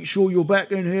 You make sure you're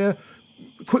back in here.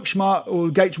 Quick, smart, or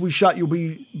the gates will be shut. You'll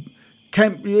be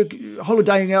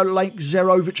holidaying out at Lake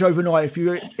Zarovich overnight if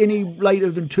you're any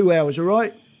later than 2 hours, all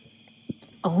right?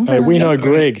 Oh, hey, we know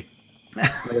Greg, by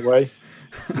the way.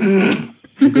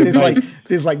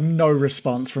 There's like no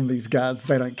response from these guards.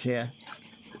 They don't care.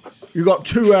 You got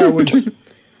 2 hours.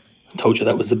 Told you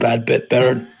that was the bad bit,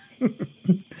 Baron.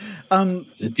 A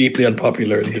deeply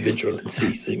unpopular individual at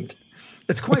sea seemed.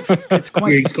 It's quite.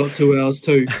 Greg's got 2 hours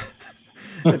too.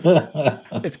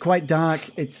 It's quite dark.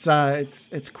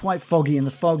 It's quite foggy, and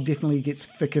the fog definitely gets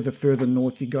thicker the further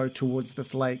north you go towards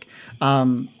this lake.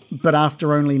 But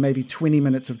after only maybe 20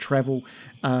 minutes of travel,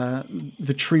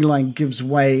 the tree line gives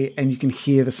way, and you can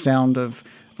hear the sound of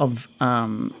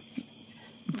the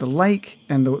lake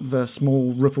and the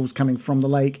small ripples coming from the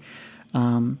lake.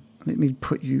 Let me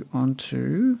put you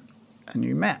onto a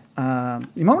new map.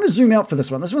 You might want to zoom out for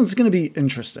this one. This one's going to be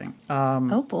interesting.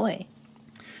 oh boy.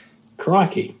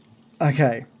 Crikey.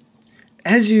 Okay.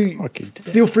 As you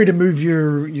feel free to move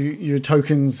your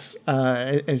tokens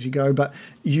as you go, but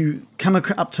you come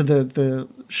up to the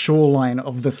shoreline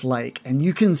of this lake, and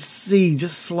you can see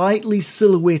just slightly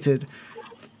silhouetted,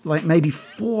 like maybe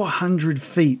 400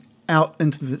 feet out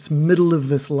into this middle of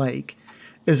this lake,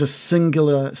 is a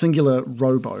singular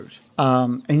rowboat,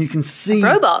 and you can see a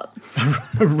robot.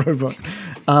 a robot.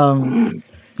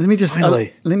 Let me just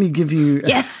let me give you.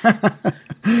 Yes.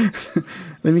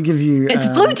 Let me give you. It's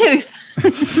Bluetooth.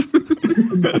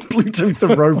 Bluetooth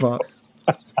the robot.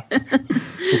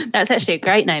 That's actually a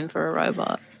great name for a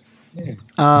robot. Yeah.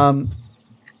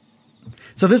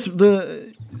 So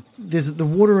the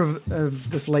water of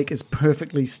this lake is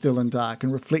perfectly still and dark,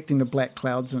 and reflecting the black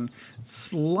clouds and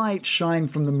slight shine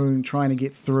from the moon trying to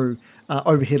get through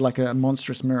overhead like a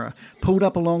monstrous mirror. Pulled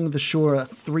up along the shore are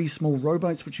 3 small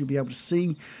rowboats, which you'll be able to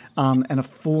see, and a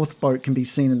 4th boat can be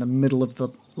seen in the middle of the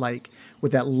lake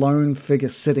with that lone figure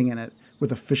sitting in it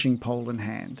with a fishing pole in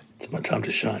hand. It's my time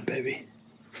to shine, baby.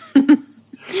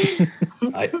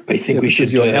 I think we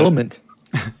should. Your element.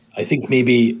 I think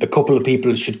maybe a couple of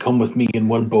people should come with me in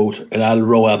one boat, and I'll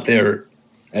row out there,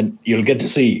 and you'll get to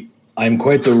see I'm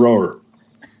quite the rower.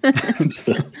 It's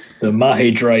the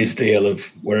Mahe Drysdale of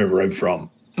wherever I'm from.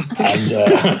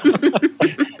 And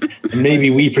maybe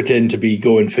we pretend to be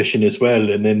going fishing as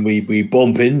well, and then we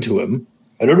bump into him.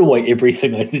 I don't know why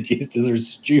everything I suggest is a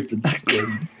stupid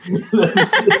scheme.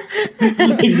 Let's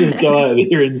just go out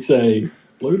here and say,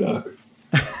 Pluto.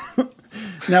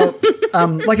 Now,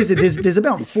 like I said, there's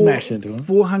about Smash into him.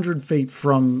 400 feet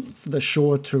from the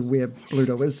shore to where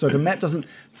Bluto is. So the map doesn't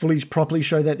properly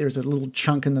show that. There's a little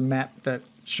chunk in the map that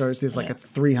shows there's like a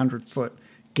 300-foot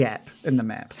gap in the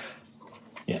map.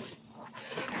 Yeah.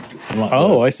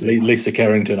 I see. Lisa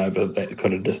Carrington over that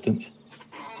kind of distance.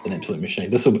 It's an absolute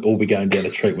machine. This will all be going down a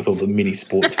treat with all the mini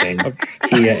sports fans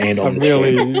here and on I'm the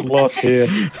really show. lost here.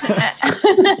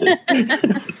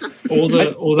 all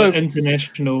the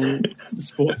international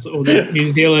sports, all the New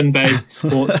Zealand-based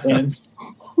sports fans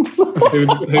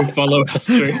who follow our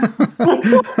stream.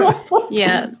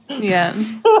 Yeah.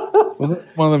 Wasn't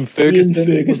one of them Ferguson?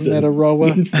 Ferguson. Wasn't that a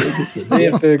rower? Ferguson.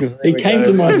 Yeah, Ferguson. He came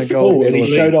to my school and he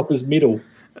medalist. showed off his medal.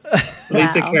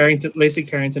 Lisa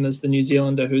Carrington is the New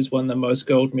Zealander who's won the most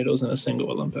gold medals in a single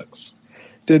Olympics.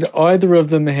 Did either of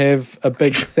them have a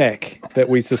big sack that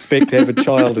we suspect to have a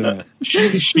child in it? She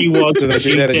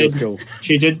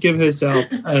did give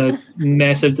herself a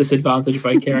massive disadvantage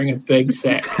by carrying a big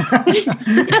sack.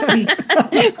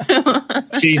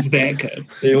 She's that good.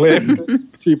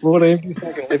 She brought an empty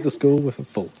sack and left the school with a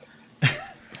full sack.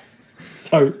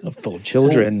 So, full of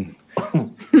children.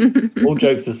 All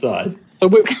jokes aside,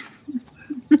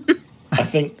 I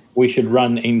think we should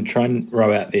run and try and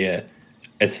row out there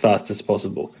as fast as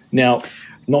possible. Now,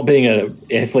 not being an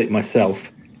athlete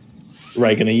myself,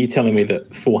 Reagan, are you telling me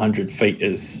that 400 feet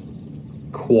is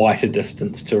quite a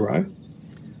distance to row?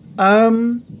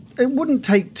 It wouldn't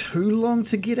take too long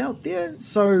to get out there.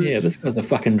 So yeah, this guy's a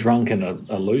fucking drunk and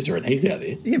a loser, and he's out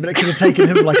there. Yeah, but it could have taken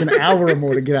him like an hour or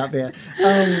more to get out there.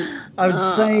 I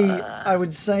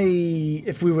would say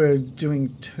if we were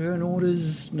doing turn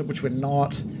orders, which we're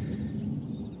not,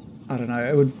 I don't know,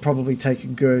 it would probably take a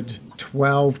good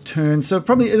 12 turns. So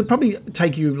it'd probably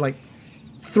take you like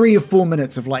 3 or 4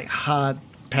 minutes of like hard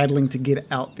paddling to get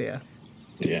out there.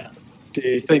 Yeah. Do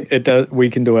you think we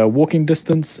can do our walking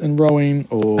distance in rowing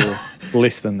or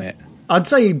less than that? I'd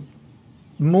say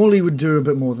Morley would do a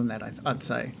bit more than that, I'd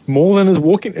say. More than his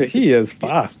walking? He is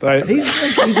fast.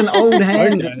 He's an old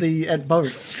hand at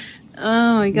boats.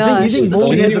 Oh my gosh. You think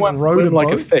Morley hasn't rowed a like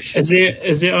boat? a fish?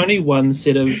 Is there only one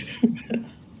set of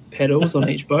pedals on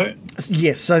each boat?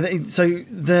 Yes. So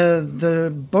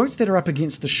the boats that are up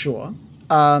against the shore,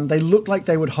 they look like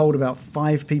they would hold about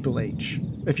 5 people each.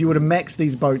 If you were to max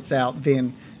these boats out,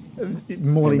 then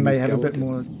Morley may have a bit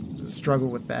more struggle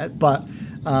with that. But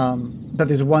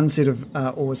there's one set of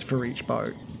oars for each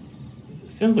boat.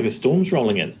 It sounds like a storm's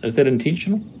rolling in. Is that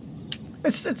intentional?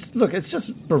 It's just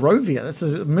Barovia. This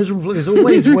is miserable. There's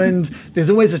always wind. There's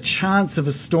always a chance of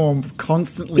a storm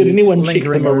constantly. Did anyone check the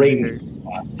lingering over marine? you.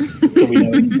 So we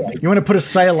know it's safe. You want to put a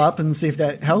sail up and see if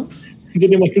that helps? Has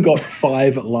anyone got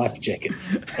 5 life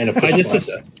jackets and a fish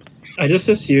finder? I just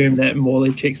assume that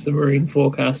Morley checks the marine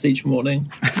forecast each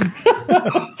morning.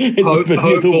 Hopeful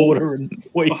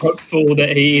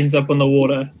that he ends up on the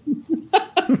water.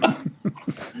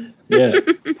 Yeah.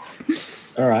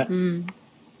 All right.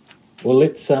 Well,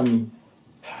 let's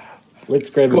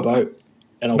grab a boat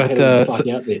and I'll head the fuck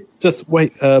out there. Just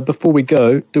wait, before we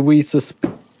go, do we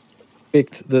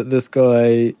suspect that this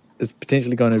guy is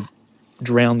potentially going to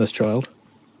drown this child?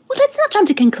 Well, let's not jump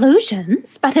to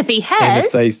conclusions. But if he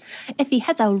has,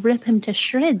 I'll rip him to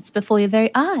shreds before your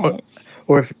very eyes.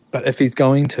 But if he's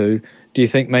going to, do you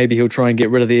think maybe he'll try and get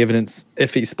rid of the evidence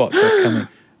if he spots us coming?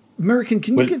 American,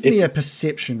 can you give me a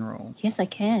perception roll? Yes, I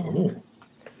can. Oh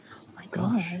my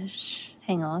gosh.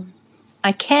 Hang on.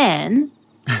 I can.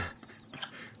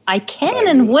 I can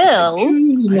and will.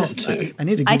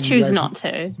 I choose not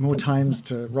to. More times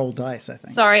to roll dice, I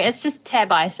think. Sorry, it's just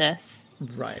tabitis.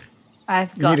 Right.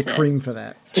 I've got You need a cream for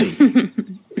that.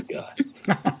 This guy.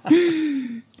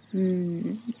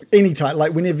 Anytime,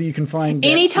 like whenever you can find.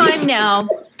 Anytime now,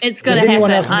 it's going to happen. Does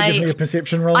anyone else want to give me a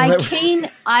perception roll?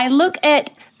 I look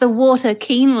at the water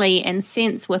keenly and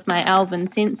sense with my elven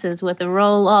senses with a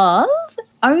roll of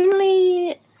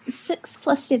only 6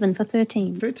 + 7 for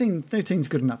 13. 13's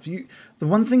good enough. The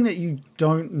one thing that you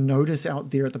don't notice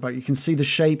out there at the boat, you can see the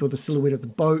shape or the silhouette of the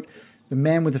boat, the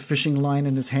man with the fishing line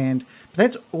in his hand, but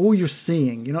that's all you're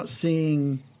seeing. You're not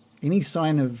seeing any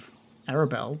sign of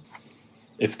Arabelle.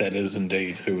 If that is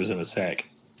indeed who was in a sack.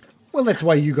 Well, that's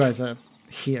why you guys are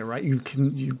here, right? You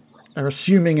are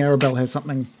assuming Arabelle has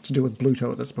something to do with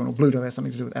Bluto at this point, or Bluto has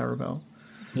something to do with Arabelle.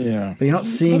 Yeah. But you're not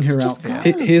seeing her out there.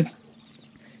 Here's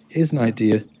an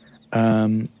idea.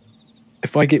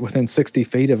 If I get within 60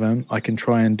 feet of him, I can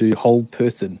try and do hold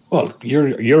person. Well,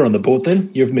 you're on the boat then.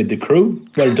 You've made the crew.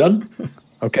 Well done.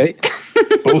 Okay.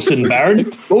 Bosun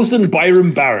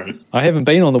Byron Barron. I haven't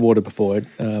been on the water before.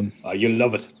 You'll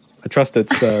love it. I trust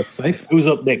it's safe. Who's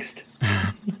up next?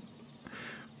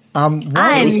 I'm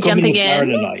jumping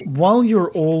in. While you're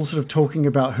all sort of talking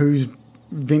about who's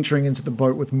venturing into the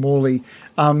boat with Morley,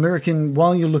 American,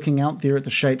 while you're looking out there at the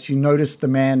shapes, you notice the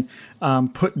man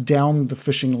put down the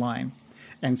fishing line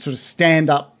and sort of stand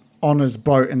up on his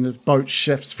boat, and the boat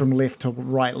shifts from left to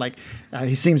right. Like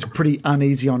he seems pretty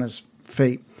uneasy on his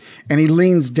feet, and he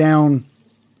leans down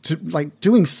to like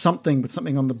doing something with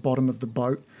something on the bottom of the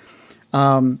boat.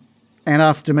 And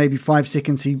after maybe 5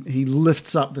 seconds, he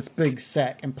lifts up this big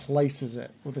sack and places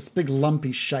it with this big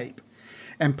lumpy shape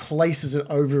and places it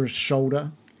over his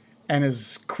shoulder. And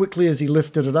as quickly as he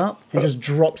lifted it up, he just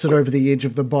drops it over the edge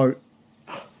of the boat,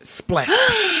 splash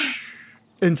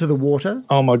into the water.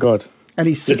 Oh my God. And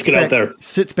he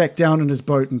sits back down in his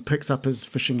boat and picks up his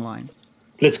fishing line.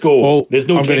 Let's go. There's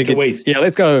no time to waste. Yeah,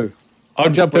 let's go.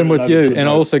 I'll jump in with you, and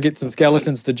I'll also get some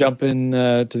skeletons to jump in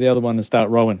to the other one and start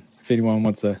rowing. If anyone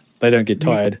wants to, they don't get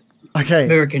tired. Okay.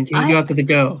 American, can you go after the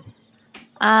girl?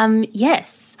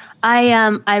 Yes.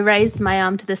 I raise my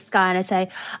arm to the sky and I say,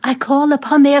 I call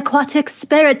upon the aquatic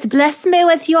spirits, bless me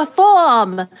with your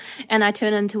form. And I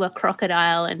turn into a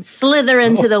crocodile and slither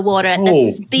into the water at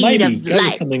the speed of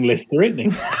light. Something less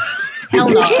threatening. Hell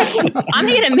no. I'm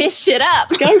here to mess shit up.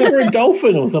 Go for a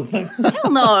dolphin or something.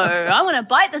 Hell no. I want to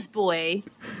bite this boy.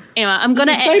 Anyway, I'm going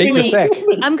to Take the sack.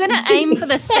 I'm going to aim for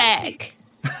the sack.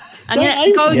 I'm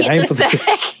going to go get the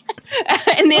sack.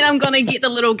 And then I'm going to get the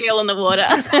little girl in the water.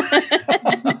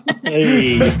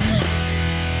 Hey.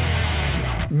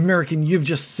 American, you've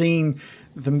just seen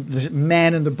the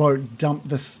man in the boat dump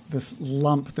this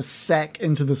sack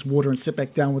into this water and sit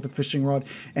back down with a fishing rod,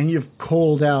 and you've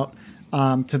called out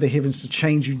to the heavens to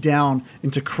change you down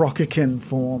into Crocokin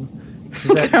form.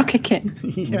 Crocokin.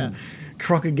 Yeah.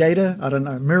 Crocogator? I don't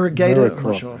know. Mirrorgator? I'm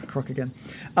not sure. Crocokin.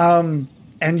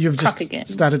 And you've just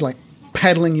started like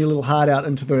paddling your little heart out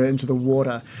into the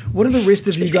water. What are the rest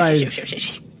of you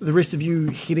guys? The rest of you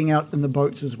heading out in the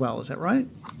boats as well? Is that right?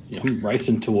 Yeah, I'm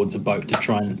racing towards a boat to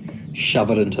try and shove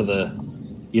it into the,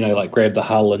 like grab the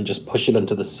hull and just push it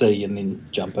into the sea and then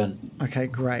jump in. Okay,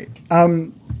 great.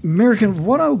 American,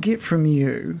 what I'll get from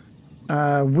you,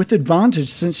 with advantage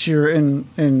since you're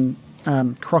in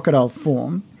crocodile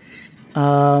form,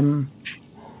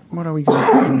 what are we going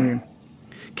to get from you?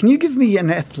 Can you give me an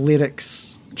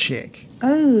athletics check?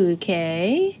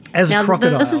 Okay. As a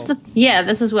crocodile.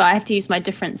 This is where I have to use my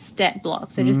different stat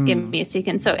block. So just give me a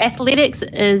second. So athletics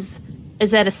is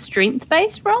that a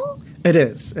strength-based roll? It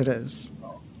is.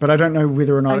 But I don't know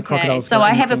whether or not a crocodile's got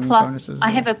I have a plus. Bonuses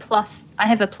I have a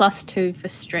 +2 for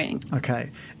strength. Okay.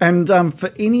 And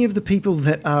for any of the people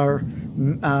that are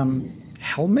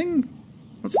helming,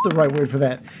 what's the right word for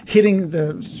that?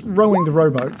 Rowing the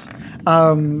rowboats.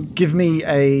 Give me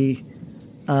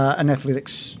an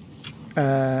athletics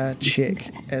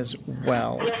check as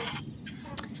well.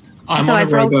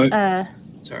 I've rolled.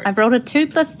 Sorry. I've rolled a 2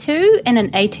 + 2 and an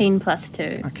 18 +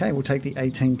 2. Okay, we'll take the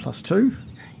 18 + 2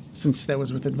 since that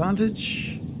was with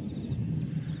advantage.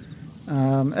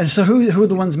 And so who are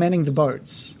the ones manning the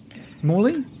boats?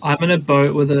 Morley? I'm in a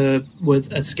boat with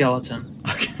a skeleton.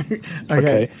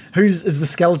 Okay. Is the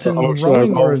skeleton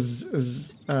rowing or is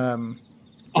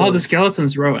the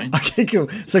skeleton's rowing. Okay, cool.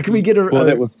 So can we get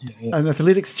an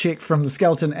athletics check from the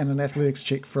skeleton and an athletics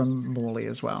check from Morley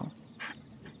as well?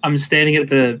 I'm standing at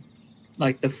the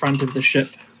front of the ship,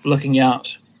 looking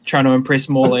out, trying to impress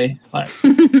Morley. Like,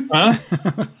 huh?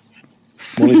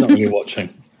 Morley's not really watching.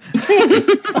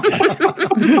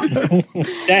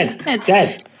 Dad.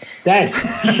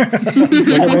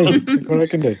 What I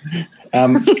can do?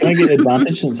 Can I get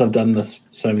advantage since I've done this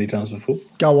so many times before?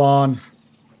 Go on.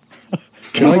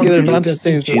 Can I get advantage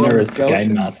since generous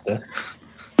game master?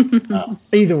 No.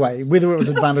 Either way, whether it was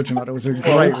advantage or not, it was a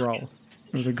great roll.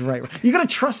 You got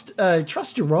to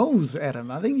trust your rolls,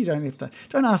 Adam. I think you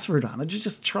don't ask for advantage. You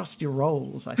just trust your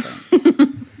rolls, I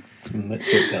think.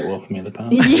 That's worked out well for me in the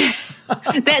past. Yeah,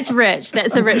 that's rich.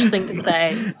 That's a rich thing to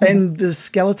say. And the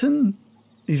skeleton,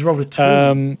 he's rolled a 2.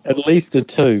 At least a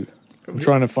 2. I'm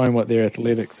trying to find what their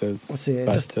athletics is. What's there?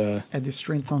 Just add their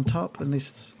strength on top, at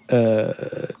least.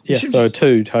 So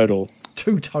 2 total.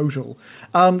 2 total.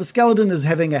 The skeleton is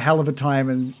having a hell of a time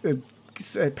and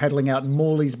paddling out, and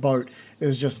Morley's boat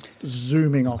is just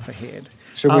zooming off ahead.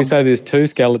 Should we say there's 2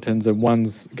 skeletons and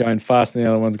one's going fast and the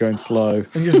other one's going slow?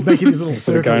 And you're just making these little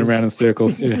circles. Going around in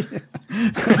circles, yeah.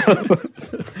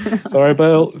 Sorry,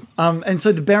 Bill. And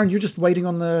so the Baron, you're just waiting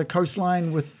on the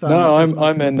coastline with... no,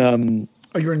 I'm in...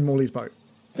 you're in Morley's boat.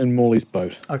 In Morley's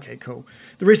boat. Okay, cool.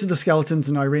 The rest of the skeletons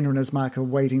and Irina and Ismark are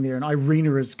waiting there, and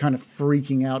Irina is kind of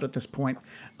freaking out at this point.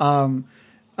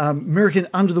 American,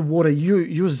 under the water,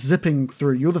 you're zipping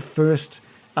through. You're the first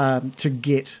to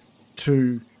get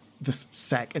to this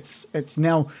sack. It's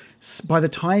now, by the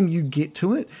time you get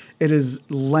to it, it is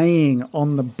laying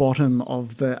on the bottom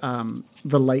of the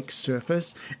lake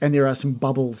surface, and there are some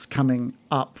bubbles coming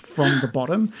up from the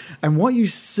bottom. And what you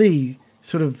see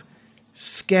sort of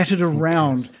scattered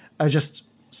around are just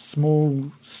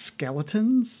small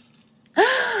skeletons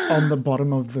on the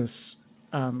bottom of this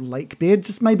lake bed,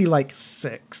 just maybe like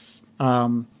 6.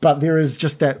 But there is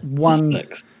just that one...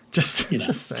 6. Just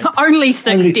 6. Only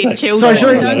 6 dead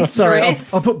children. Sorry, I'll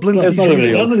put Blinsky's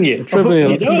music. Doesn't yet.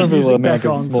 Trivial back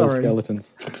on. Small Sorry.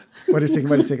 Skeletons. Wait a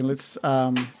second. Let's.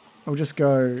 I'll just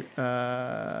go.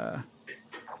 I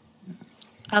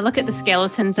look at the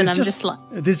skeletons and I'm just like...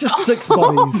 There's just 6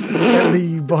 bodies at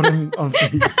the bottom of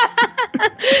the...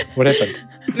 What happened?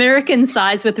 American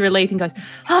sighs with relief and goes,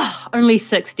 only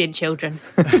 6 dead children.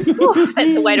 Oof,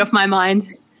 that's the weight off my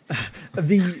mind.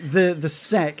 The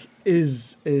sack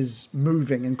is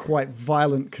moving in quite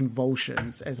violent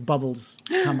convulsions as bubbles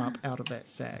come up out of that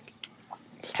sack.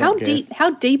 How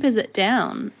deep is it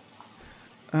down?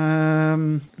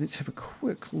 Let's have a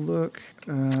quick look.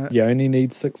 You only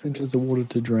need 6 inches of water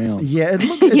to drown. Yeah,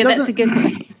 Yeah, that's a good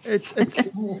point. It's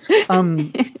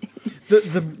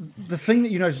the thing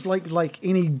that you notice, like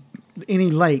any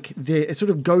lake, there it sort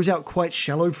of goes out quite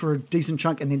shallow for a decent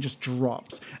chunk and then just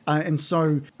drops. And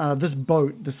so this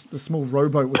boat, the small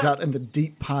rowboat, was out in the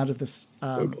deep part of this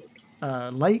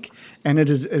lake, and it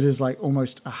is like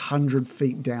almost 100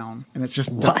 feet down, and it's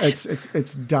just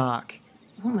it's dark.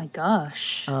 Oh my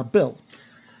gosh. Bill.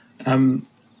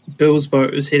 Bill's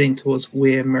boat is heading towards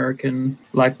where American,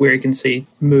 like where he can see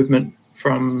movement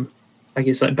from, I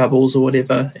guess, like bubbles or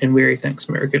whatever, and where he thinks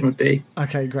American would be.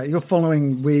 Okay, great. You're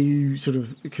following where you sort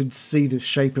of could see the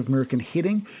shape of American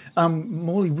heading.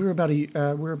 Morley,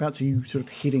 whereabouts are you sort of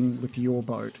heading with your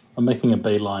boat? I'm making a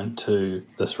beeline to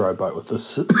this rowboat with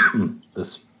this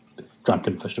this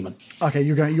drunken fisherman. Okay,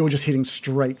 you're just heading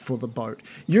straight for the boat.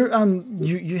 You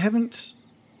haven't.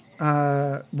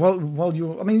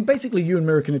 Basically you and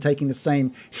American are taking the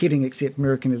same heading, except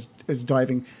American is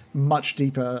diving much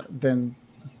deeper than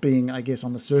being, I guess,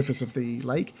 on the surface of the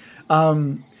lake.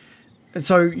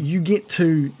 So you get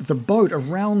to the boat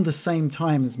around the same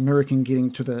time as American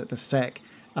getting to the sack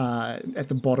at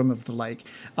the bottom of the lake.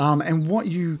 And what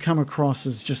you come across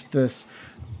is just this...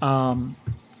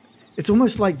 it's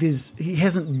almost like he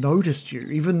hasn't noticed you,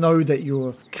 even though that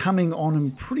you're coming on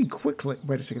him pretty quickly.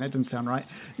 Wait a second, that didn't sound right.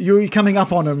 You're coming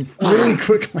up on him really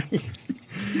quickly.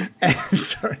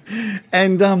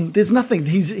 And there's nothing.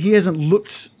 He hasn't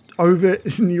looked over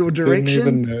in your direction.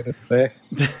 Didn't even notice that.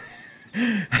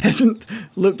 Hasn't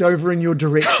looked over in your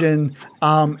direction.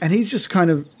 And he's just kind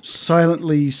of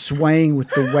silently swaying with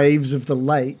the waves of the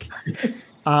lake.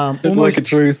 It's like a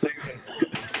true seaman.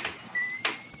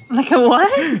 Like a what?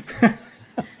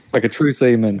 Like a true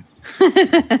seaman.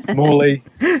 Morley.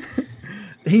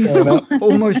 He's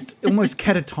almost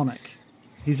catatonic.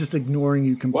 He's just ignoring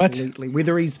you completely.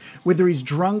 What? Whether he's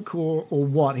drunk or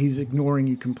what, he's ignoring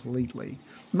you completely.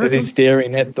 Is he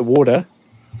staring at the water?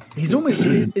 He's almost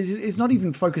he's not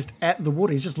even focused at the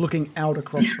water. He's just looking out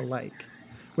across the lake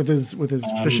with his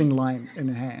fishing line in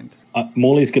hand.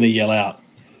 Morley's going to yell out,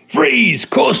 "Freeze,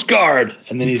 Coast Guard!"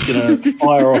 And then he's going to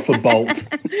fire off a bolt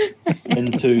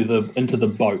into the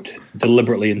boat,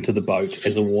 deliberately into the boat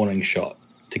as a warning shot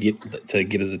to get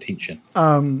his attention.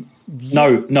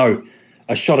 No,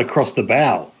 a shot across the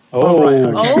bow. Oh, right.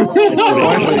 Okay.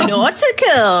 Oh,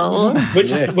 nautical. Which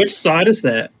side is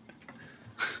that?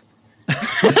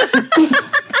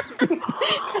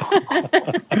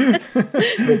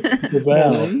 The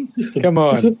bow. Come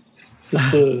on.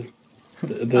 Just the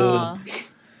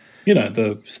you know,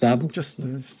 the starboard. Just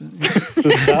the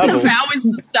starboard. Bow is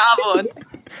starboard.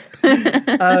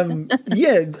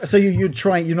 Yeah. So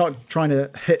you're not trying to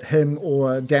hit him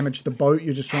or damage the boat.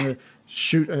 You're just trying to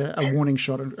shoot a warning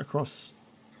shot across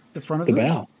the front of the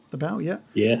bow. The bow, yeah.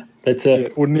 Yeah, that's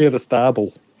it. Or near the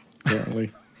starboard. Apparently.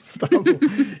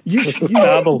 You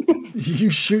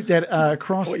shoot that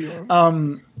across,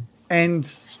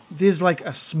 and there's like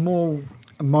a small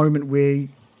moment where he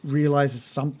realizes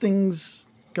something's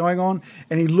going on,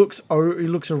 and he looks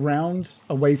around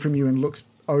away from you and looks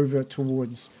over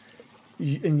towards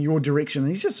in your direction,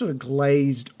 and he's just sort of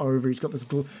glazed over. He's got this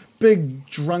big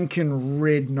drunken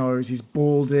red nose. He's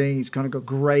balding. He's kind of got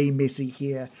grey messy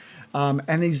hair,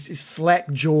 and he's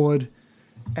slack-jawed,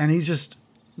 and he just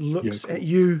looks at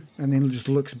you and then just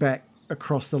looks back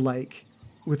across the lake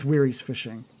with where he's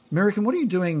fishing. American, what are you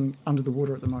doing under the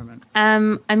water at the moment?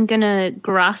 I'm gonna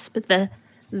grasp the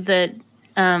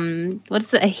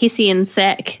what's a Hessian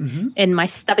sack in my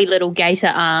stubby little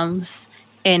gator arms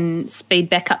and speed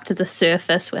back up to the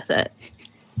surface with it.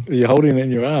 You're holding it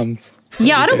in your arms.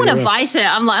 Yeah, I don't want to bite it.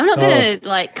 I'm not going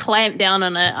to clamp down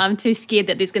on it. I'm too scared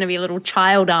that there's going to be a little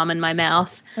child arm in my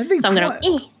mouth. So I'm going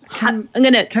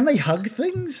to. Can they hug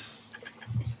things?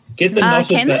 Get the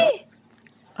nozzle can they?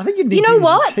 I think you need to use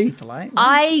your teeth, right?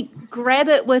 I grab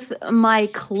it with my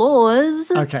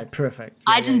claws. Okay, perfect.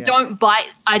 I just don't bite.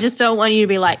 I just don't want you to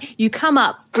be like, you come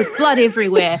up with blood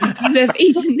everywhere. You have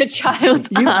eaten the child's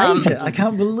arm. You ate it. I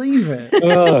can't believe it.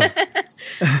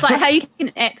 It's like how you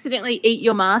can accidentally eat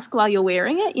your mask while you're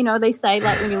wearing it. You know, they say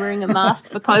like when you're wearing a mask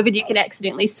for COVID, you can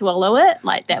accidentally swallow it.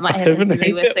 Like that might happen to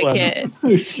me with the kid.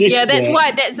 Yeah,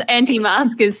 that's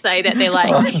anti-maskers say that they're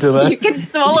like, you can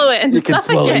swallow it and you can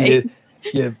swallow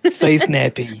Yeah, face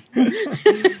nappy.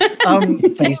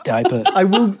 Face diaper. I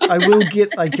will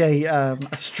get like a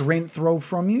strength roll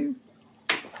from you,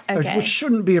 which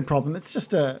shouldn't be a problem. It's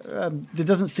just there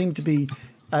doesn't seem to be.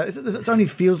 It only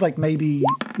feels like maybe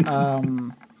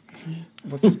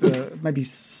maybe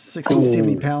 60,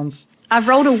 70 pounds. I've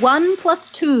rolled a 1 +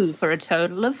 2 for a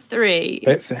total of 3.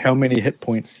 That's how many hit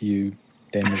points you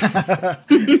damage.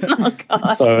 Oh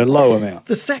God! So a low amount.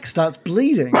 The sack starts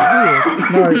bleeding.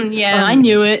 Weird. No, yeah, I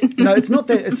knew it. No, it's not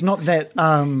that. It's not that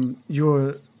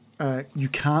you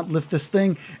can't lift this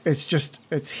thing. It's just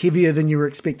it's heavier than you were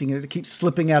expecting. It keeps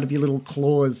slipping out of your little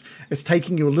claws. It's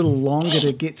taking you a little longer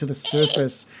to get to the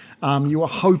surface. You were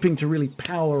hoping to really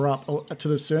power up to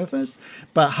the surface,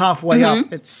 but halfway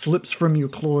up, it slips from your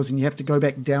claws, and you have to go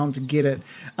back down to get it.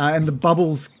 And the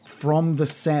bubbles from the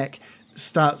sack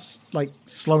starts like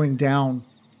slowing down.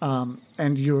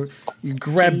 And you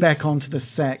grab back onto the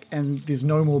sack, and there's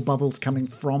no more bubbles coming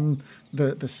from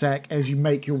the sack as you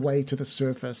make your way to the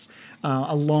surface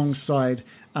alongside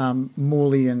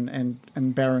Morley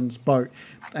and Baron's boat.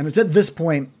 And it's at this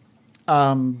point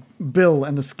Bill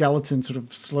and the skeleton sort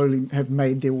of slowly have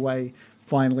made their way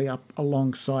finally up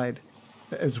alongside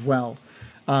as well.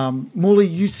 Morley,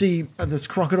 you see this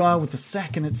crocodile with the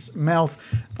sack in its mouth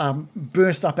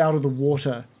burst up out of the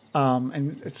water.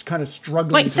 And it's kind of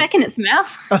struggling. Wait, sack in its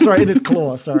mouth? Oh, sorry, in its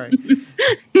claw, sorry.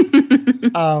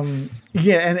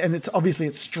 Yeah, and it's obviously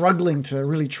it's struggling to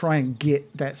really try and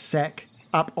get that sack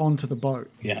up onto the boat.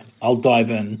 Yeah, I'll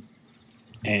dive in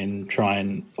and try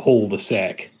and haul the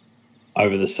sack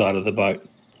over the side of the boat.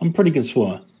 I'm a pretty good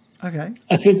swimmer. Okay.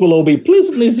 I think we'll all be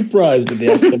pleasantly surprised with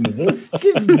the outcome of this.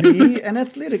 Give me an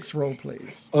athletics roll,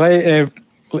 please. I've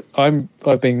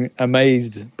been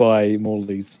amazed by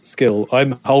Morley's skill.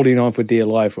 I'm holding on for dear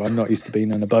life. I'm not used to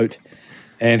being in a boat.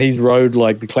 And he's rowed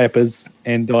like the clappers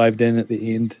and dived in at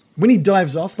the end. When he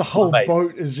dives off, the whole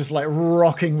boat is just like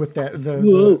rocking with that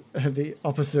the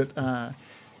opposite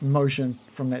motion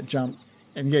from that jump.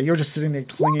 And yeah, you're just sitting there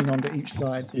clinging onto each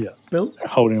side. Yeah. Bill?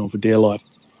 Holding on for dear life.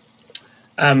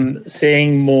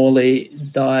 Seeing Morley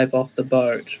dive off the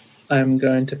boat, I'm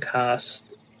going to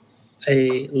cast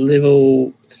a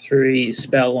level 3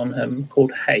 spell on him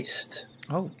called Haste.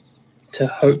 Oh. To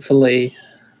hopefully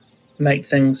make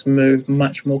things move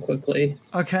much more quickly.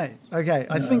 Okay.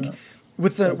 I think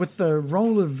with the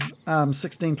roll of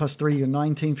 16 plus 3, you're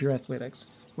 19 for your athletics.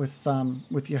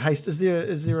 With your haste, is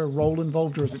there a roll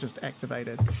involved, or is it just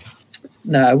activated?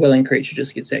 No, a willing creature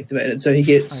just gets activated. So he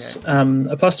gets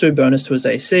a +2 bonus to his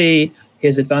AC. He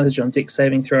has advantage on dex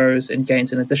saving throws and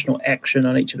gains an additional action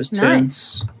on each of his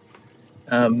turns.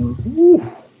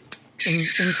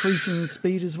 Increase in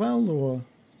speed as well, or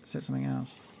is that something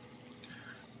else?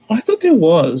 I thought there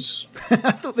was.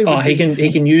 I thought there was. He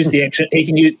can use the action. He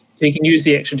can use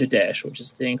the action to dash, which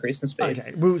is the increase in speed.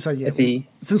 Okay, well, so yeah,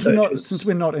 since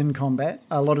we're not in combat,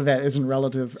 a lot of that isn't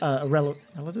relative.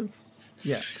 Relative.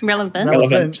 Yeah.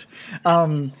 Relevant.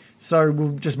 So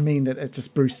will just mean that it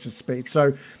just boosts his speed.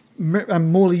 So,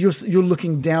 Morley, you're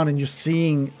looking down and you're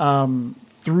seeing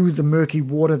through the murky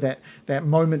water that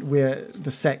moment where the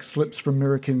sack slips from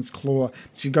Mirakin's claw.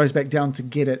 She goes back down to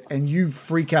get it, and you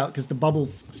freak out because the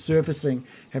bubbles surfacing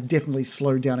have definitely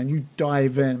slowed down, and you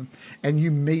dive in and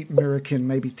you meet Mirakin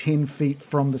maybe 10 feet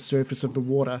from the surface of the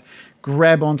water,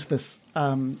 grab onto this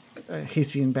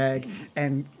Hessian bag,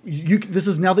 and this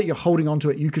is now that you're holding onto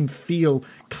it, you can feel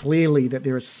clearly that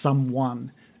there is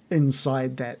someone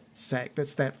inside that sack.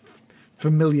 That's that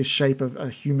familiar shape of a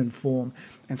human form.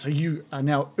 And so you are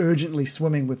now urgently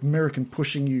swimming with Mirakin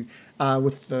pushing you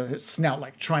with the snout,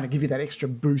 like trying to give you that extra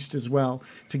boost as well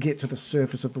to get to the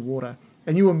surface of the water.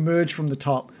 And you emerge from the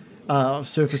top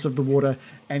surface of the water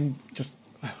and just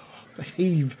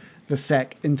heave the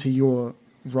sack into your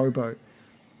rowboat.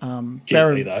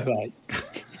 Gently, though,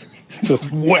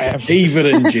 just wham, heave it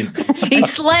in gently. He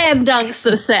slam dunks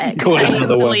the sack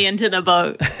painfully into the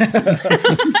boat.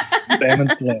 Bam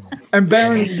and slam. And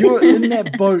Baron, you're in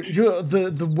that boat.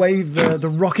 The wave, the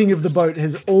rocking of the boat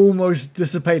has almost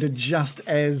dissipated just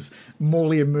as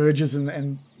Morley emerges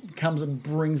and comes and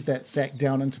brings that sack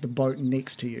down into the boat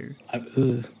next to you.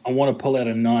 I want to pull out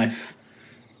a knife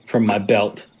from my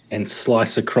belt and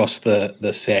slice across the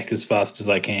sack as fast as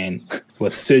I can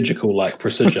with surgical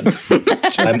precision.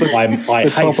 I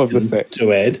hasten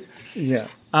to add. Yeah.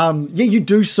 You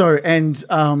do so, and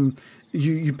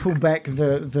you pull back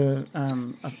the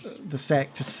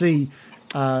sack to see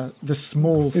the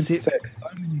small set.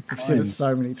 I've said it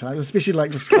so many times, especially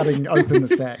just cutting open the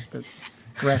sack. That's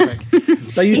graphic.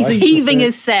 But you see heaving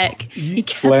his sack. He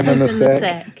cuts open the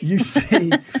sack. You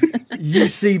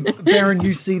see, Baron.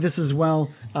 You see this as well.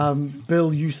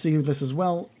 Bill, you see this as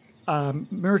well.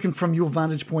 American, from your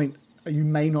vantage point, you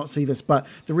may not see this, but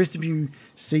the rest of you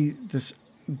see this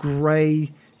grey-skinned,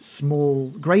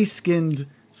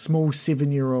 small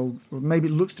 7-year-old, or maybe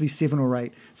it looks to be 7 or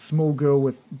 8, small girl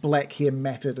with black hair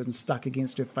matted and stuck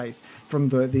against her face from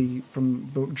the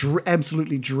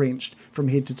absolutely drenched from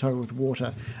head to toe with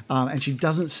water, and she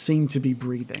doesn't seem to be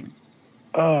breathing.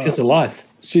 Kiss of life.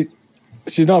 She's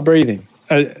not breathing.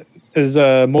 Is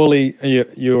Morley?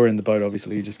 You're in the boat,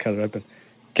 obviously. You just cut it open.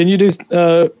 Can you do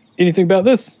anything about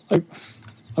this?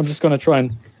 I'm just going to try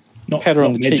and pat her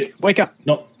on the cheek. Wake up!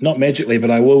 Not magically,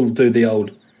 but I will do the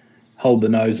old hold the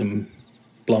nose and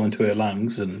blow into her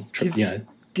lungs and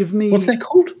Give me. What's that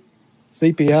called?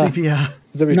 CPR. CPR.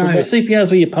 Is that what you're talking about? CPR is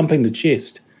where you're pumping the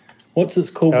chest. What's this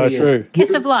called? Oh, true.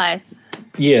 Kiss of life.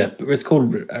 Yeah, it's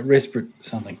called respiratory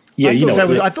something. Yeah,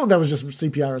 I thought that was just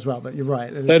CPR as well, but you're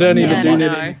right. They don't even do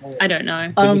that. I don't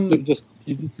know. Just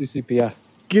do CPR.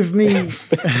 Give me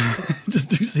just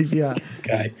do CPR.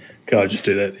 Okay, I'll just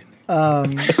do that.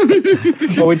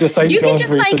 You can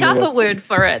just make up a word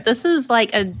for it. This is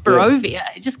like a Barovia.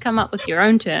 Just come up with your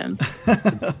own term.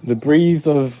 The breathe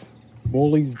of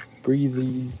Morley's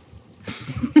breathing.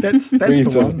 That's the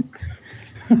one.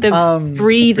 The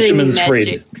breathing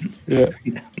magics. Yeah.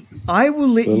 I will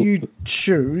let you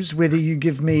choose whether you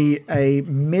give me a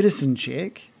medicine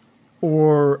check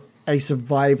or a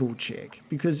survival check,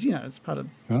 because it's part of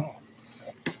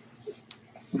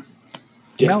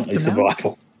mouth to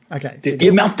survival. Okay,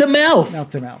 so mouth to mouth. Mouth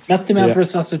to mouth. Mouth to mouth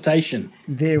resuscitation.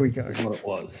 There we go. That's what it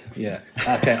was. Yeah.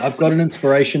 Okay, I've got an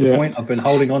inspiration point. I've been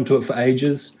holding on to it for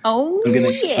ages. Oh,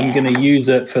 I'm gonna use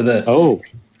it for this. Oh,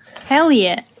 hell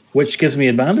yeah! Which gives me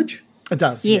advantage. It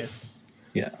does. Yes.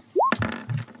 Yeah.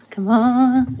 Come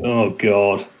on. Oh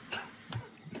God.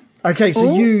 Okay,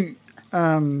 so you.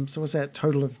 So what's that?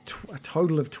 A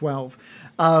total of 12.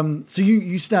 So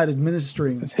you start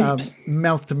administering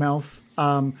mouth to mouth,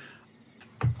 and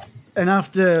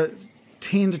after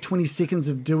 10 to 20 seconds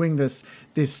of doing this,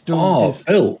 there's still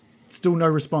no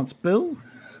response. Bill?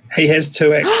 He has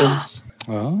 2 actions.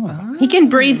 Oh. He can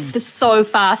breathe so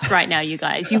fast right now, you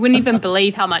guys. You wouldn't even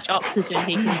believe how much oxygen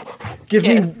he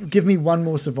can. Give me one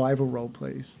more survival roll,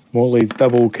 please. Morley's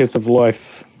double kiss of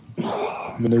life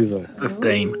maneuver.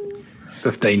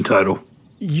 15 total.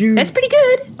 That's pretty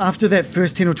good. After that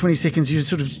first 10 or 20 seconds,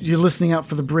 you're listening out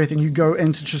for the breath, and you go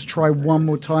in to just try one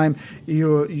more time.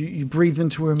 You breathe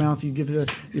into her mouth. You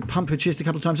pump her chest a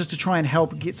couple of times just to try and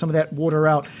help get some of that water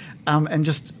out. And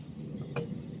just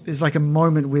there's like a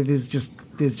moment where there's just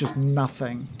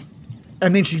nothing,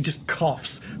 and then she just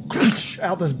coughs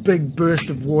out this big burst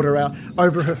of water out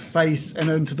over her face and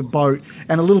into the boat,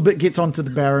 and a little bit gets onto the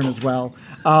Baron as well.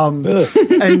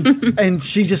 And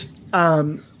she just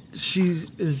she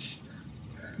is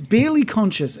barely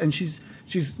conscious, and she's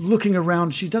looking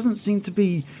around. She doesn't seem to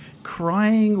be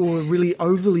crying or really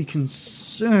overly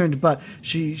concerned, but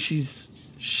she's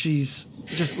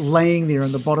just laying there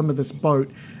in the bottom of this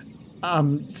boat,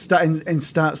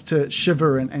 starts to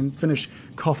shiver and finish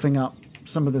coughing up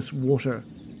some of this water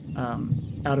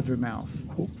out of her mouth.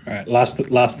 All right, last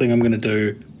thing I'm going to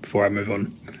do before I move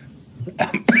on.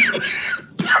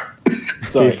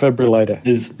 Defibrillator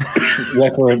is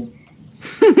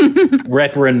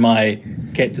wrap her in my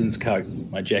captain's coat,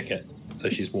 my jacket, so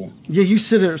she's warm. Yeah, you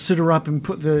sit her up and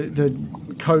put the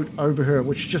coat over her,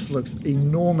 which just looks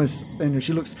enormous, and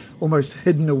she looks almost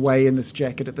hidden away in this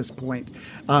jacket at this point.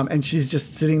 And she's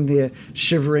just sitting there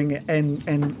shivering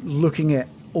and looking at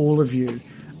all of you.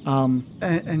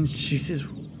 And she says,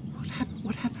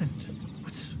 "What happened?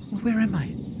 Where am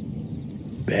I?"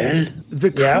 Belle?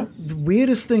 The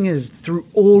weirdest thing is, through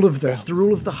all of this, through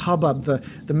all of the hubbub,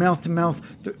 the mouth to mouth,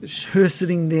 her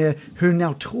sitting there, her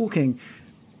now talking,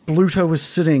 Bluto was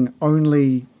sitting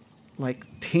only like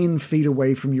 10 feet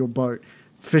away from your boat,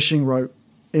 fishing rope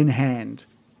in hand,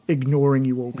 ignoring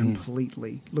you all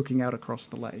completely, looking out across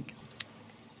the lake.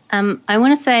 I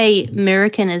want to say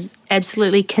American is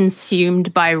absolutely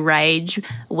consumed by rage,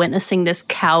 witnessing this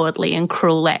cowardly and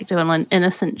cruel act of an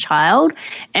innocent child.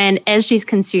 And as she's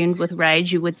consumed with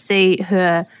rage, you would see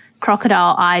her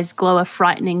crocodile eyes glow a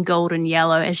frightening golden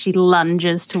yellow as she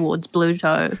lunges towards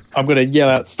Bluto. I'm going to yell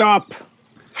out, "Stop!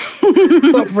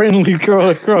 Stop, friendly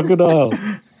crocodile!"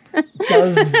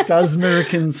 Does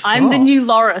American stop? I'm the new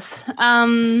Loris.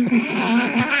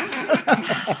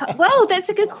 Well, that's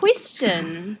a good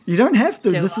question. You don't have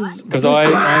to. This is because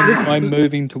I'm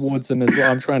moving towards them as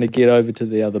well. I'm trying to get over to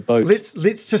the other boat.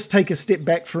 Let's just take a step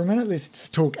back for a minute. Let's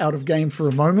just talk out of game for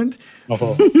a moment.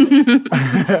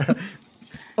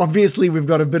 Obviously, we've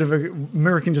got a bit of a...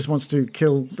 American just wants to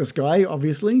kill this guy,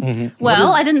 obviously. Mm-hmm.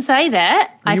 Well, I didn't say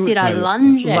that. I said I'd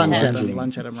lunge at him.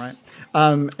 Lunge at him, right?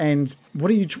 And what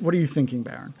are you thinking,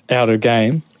 Baron? Out of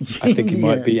game, I think he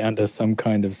might be under some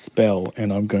kind of spell,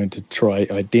 and I'm going to try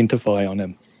identify on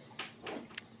him.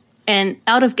 And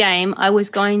out of game, I was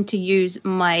going to use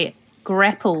my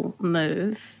grapple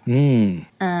move.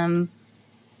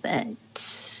 But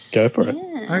go for it.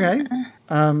 Okay.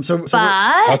 So but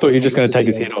I thought you were just going to take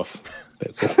his head off.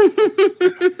 That's all.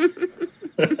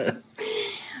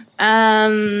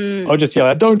 I'll just yell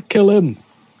out, "Don't kill him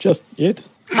just yet."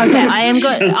 Okay, I am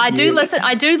good. I do listen.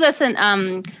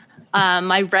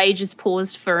 My rage is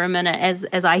paused for a minute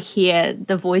as I hear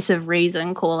the voice of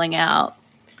reason calling out,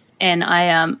 and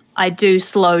I do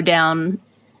slow down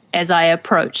as I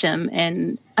approach him,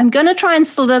 and I'm gonna try and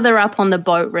slither up on the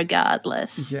boat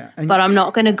regardless. Yeah, but I'm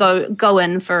not gonna go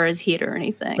in for his head or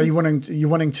anything. Are you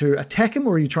wanting to attack him,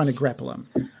 or are you trying to grapple him?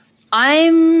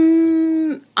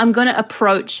 I'm gonna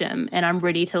approach him, and I'm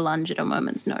ready to lunge at a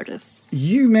moment's notice.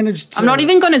 You managed to... I'm not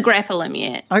even gonna grapple him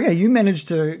yet. Okay, you managed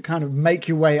to kind of make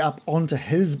your way up onto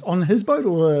his boat,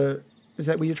 or is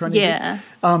that what you're trying to do? Yeah.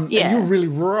 And you're really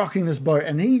rocking this boat,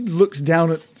 and he looks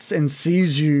down and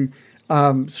sees you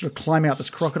sort of climb out, this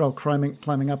crocodile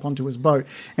climbing up onto his boat,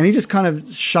 and he just kind of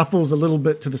shuffles a little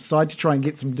bit to the side to try and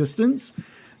get some distance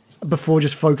before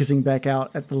just focusing back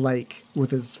out at the lake with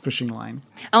his fishing line.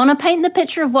 I want to paint the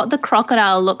picture of what the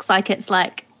crocodile looks like. It's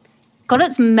like got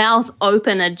its mouth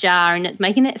open ajar and it's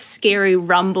making that scary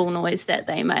rumble noise that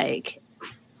they make.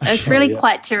 It's really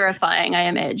quite terrifying, I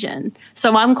imagine.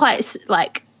 So I'm quite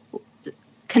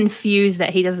confused that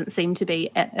he doesn't seem to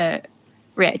be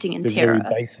reacting in terror.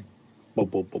 Very basic. Boom,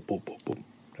 boom, boom, boom, boom, boom.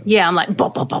 Yeah, I'm like,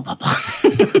 bop, bop, bop, bop, bop.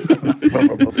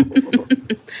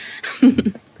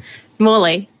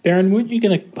 Morley. Baron, weren't you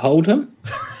going to hold him?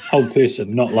 Hold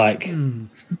person, not like...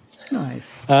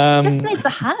 Nice. Just needs a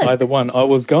hug. Either one. I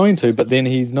was going to, but then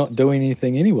he's not doing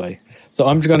anything anyway. So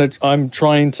I'm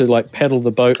trying to paddle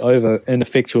the boat over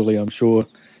ineffectually, I'm sure,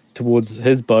 towards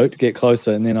his boat, get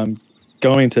closer, and then I'm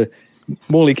going to...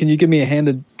 Morley, can you give me a hand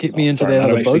to get me into that other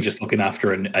boat? I'm actually just looking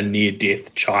after a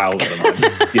near-death child at the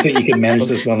moment. Do you think you can manage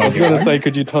this one on your own? I was going to say,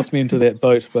 could you toss me into that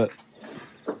boat, but...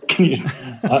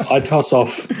 I toss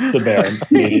off the Baron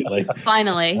immediately.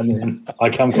 Finally. And then I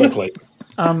come quickly.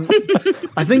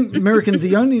 I think, American, the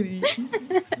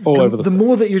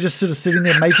more that you're just sort of sitting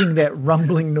there making that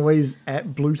rumbling noise at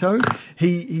Bluto,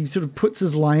 he sort of puts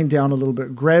his line down a little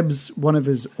bit, grabs one of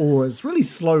his oars really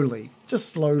slowly,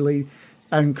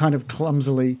 and kind of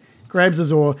clumsily grabs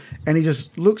his oar, and he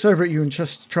just looks over at you and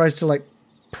just tries to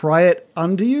pry it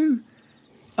under you.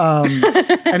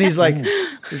 And he's like,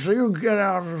 "So you get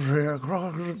out of here,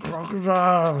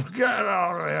 crocodile, get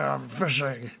out of here, I'm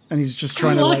fishing." And he's just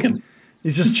trying to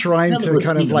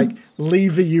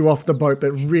lever you off the boat,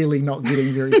 but really not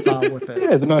getting very far with it.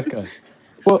 Yeah, he's a nice guy.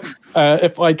 Well,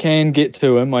 if I can get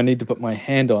to him, I need to put my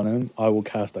hand on him. I will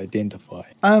cast Identify.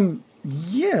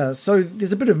 Yeah, so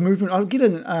there's a bit of movement. I'll get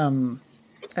an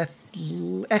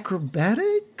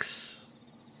acrobatics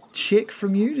check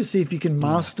from you to see if you can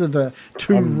master the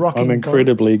rocking I'm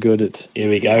incredibly boats. good at... Here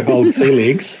we go, hold sea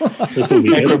legs. This will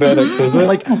be acrobatics, is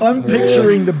it? I'm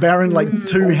picturing the Baron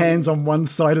two hands on one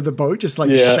side of the boat, just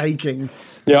shaking.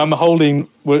 Yeah, I'm holding...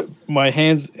 My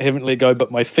hands haven't let go,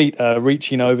 but my feet are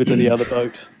reaching over to the other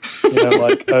boat.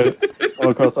 All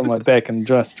across on my back and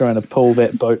just trying to pull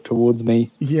that boat towards me.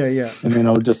 Yeah. And then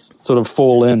I'll just sort of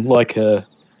fall in like a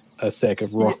sack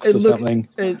of rocks something.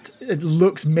 It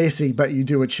looks messy, but you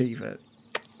do achieve it.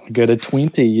 I got a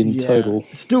 20 in total.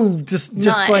 Still, just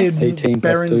Nice. by 18 plus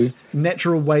Baron's 2.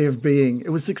 natural way of being, it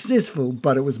was successful,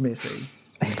 but it was messy.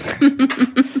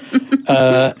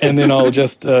 And then I'll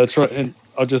just try and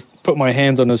I'll just put my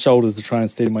hands on his shoulders to try and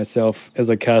steady myself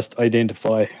as I cast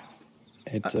Identify.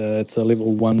 It's a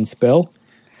level 1 spell.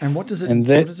 And what does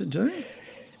it do?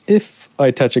 If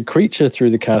I touch a creature through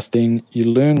the casting, you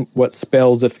learn what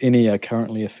spells, if any, are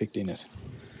currently affecting it.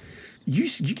 You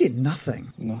get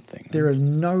nothing. Nothing. There are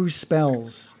no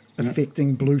spells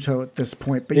affecting Bluto at this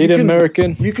point. But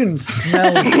American. You can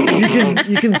smell.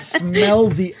 you can smell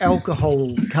the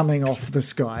alcohol coming off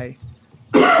this guy.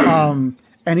 And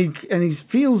he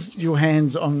feels your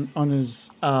hands on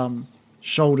his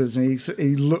shoulders, and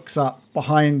he looks up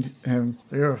behind him.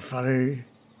 "You're funny.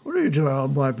 What are you doing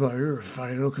on my boat? You're a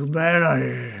funny looking man, are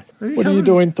you? What are you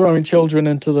doing throwing children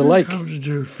into the lake?" Coming to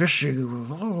do fishing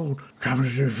with old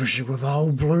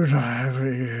Bluto,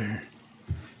 haven't you?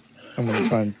 I'm going to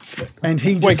try and... And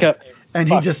he Wake up. And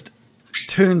he just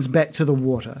turns back to the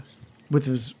water. with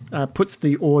his puts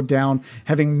the oar down,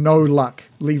 having no luck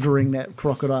levering that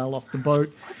crocodile off the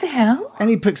boat. What the hell? And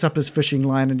he picks up his fishing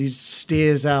line and he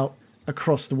stares out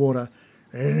across the water.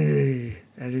 Any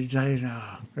day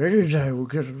now. Any day we'll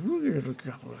get a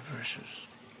couple of fishes.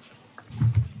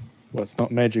 Well, it's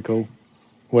not magical.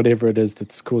 Whatever it is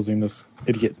that's causing this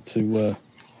idiot to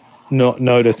not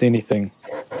notice anything.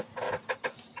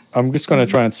 I'm just going to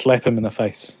try and slap him in the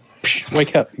face. Psh,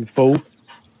 wake up, you fool.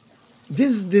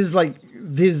 There's like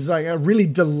a really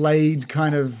delayed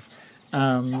kind of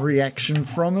reaction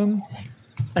from him.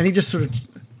 And he just sort of...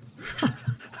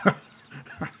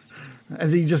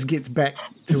 as he just gets back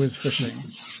to his fishing.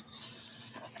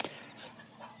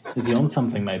 Is he on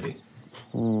something, maybe?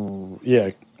 Yeah,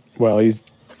 well, he's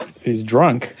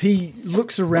drunk. He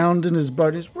looks around in his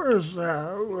boat. He's, where's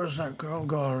that girl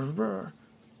gone?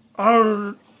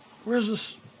 Where's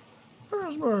this?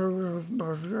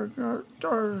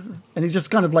 And he's just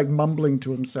kind of like mumbling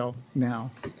to himself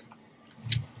now.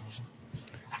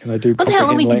 And I do What the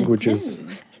hell are we comprehend gonna languages.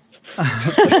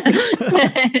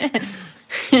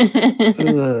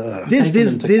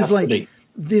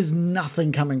 There's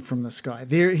nothing coming from this guy.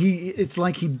 It's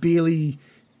like he barely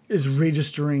is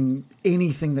registering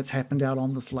anything that's happened out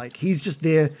on this lake. He's just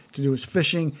there to do his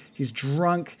fishing. He's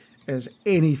drunk as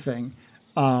anything,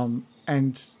 and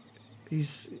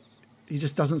he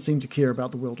just doesn't seem to care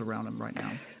about the world around him right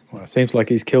now. Well, it seems like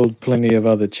he's killed plenty of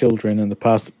other children in the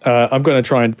past. I'm going to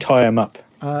try and tie him up.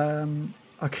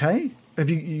 Okay. Have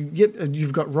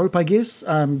you've got rope, I guess.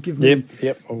 Give me.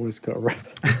 Yep. Always got rope.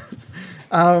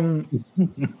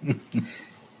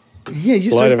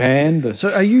 Sleight of hand.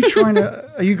 So are you going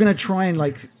to try and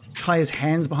like tie his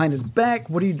hands behind his back?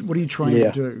 What are you trying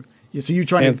to do? Yeah. So you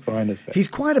trying hands behind his back. He's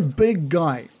quite a big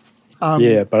guy.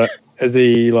 But is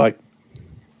he like?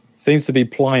 Seems to be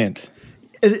pliant.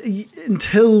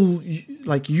 Until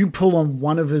you pull on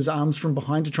one of his arms from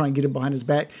behind to try and get him behind his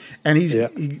back, and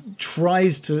he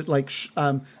tries to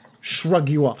shrug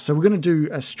you off. So we're going to do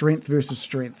a strength versus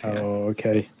strength here. Oh,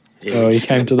 okay. Oh, he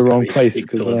came to the wrong place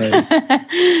because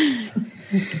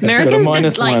American's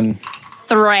just like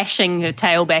thrashing her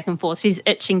tail back and forth. She's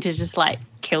itching to just like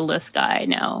kill this guy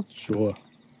now. Sure.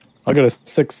 I got a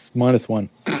 6 minus 1.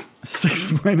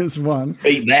 6 minus 1.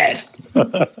 Beat that.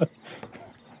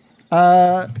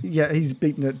 Yeah, he's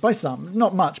beaten it by some.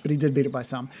 Not much, but he did beat it by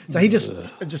some. So he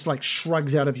just like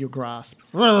shrugs out of your grasp.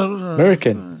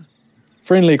 American.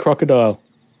 Friendly crocodile.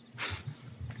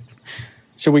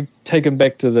 Shall we take him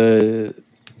back to the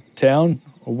town?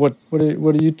 Or what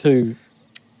do you two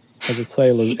as a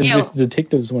sailor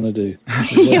detectives want to do?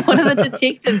 Yeah, what do the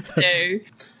detectives do?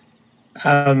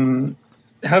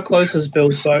 How close is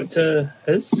Bill's boat to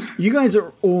his? You guys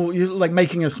you're like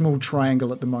making a small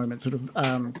triangle at the moment, sort of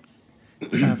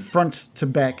front to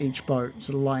back each boat,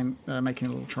 sort of line, making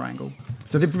a little triangle.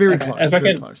 So they're very close.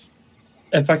 Close.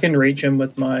 If I can reach him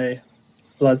with my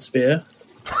blood spear.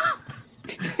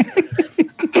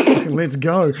 Let's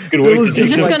go. Bill's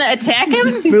just going to attack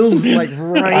him? Bill's like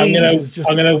range is just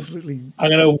absolutely...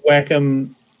 I'm going to whack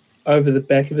him over the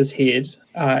back of his head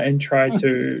and try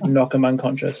to knock him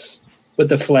unconscious with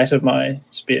the flat of my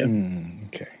spear.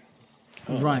 Okay.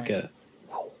 Right. Okay.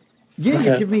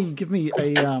 Yeah, give me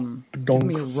a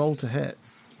roll to hit.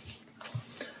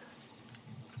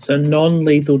 So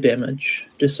non-lethal damage,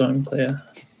 just so I'm clear.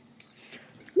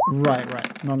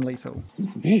 Right. Non-lethal.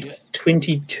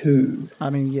 22. I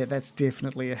mean, yeah, that's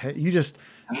definitely a hit. You just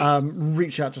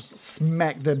reach out, just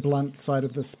smack the blunt side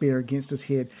of the spear against his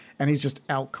head, and he's just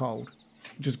out cold,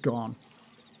 just gone.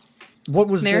 What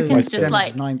was American's the just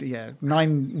damage? like 9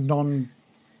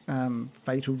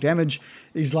 non-fatal damage.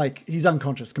 He's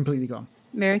unconscious, completely gone.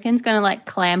 American's going to like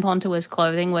clamp onto his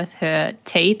clothing with her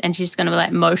teeth, and she's going to be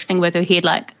like motioning with her head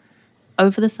like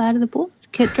over the side of the boat.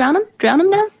 Drown him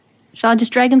now. Shall I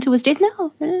just drag him to his death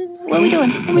now? What are we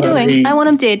doing? I want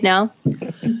him dead now.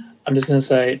 I'm just going to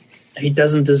say, he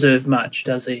doesn't deserve much,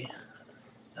 does he?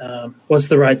 What's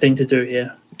the right thing to do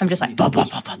here? I'm just like,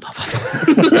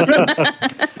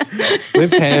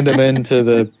 Let's hand him in to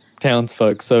the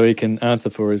townsfolk so he can answer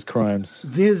for his crimes.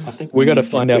 We got to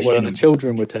find out where the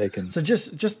children were taken. So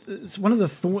just it's one of the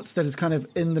thoughts that is kind of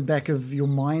in the back of your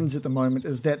minds at the moment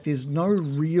is that there's no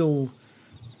real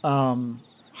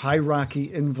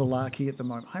hierarchy in Vallaki at the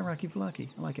moment. Hierarchy, Vallaki,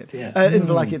 I like it. Yeah. In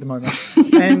Vallaki at the moment,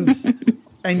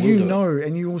 and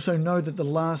you also know that the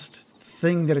last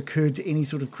thing that occurred to any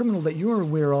sort of criminal that you're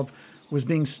aware of was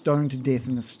being stoned to death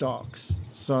in the stocks.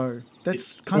 So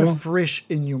that's kind of fresh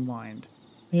in your mind.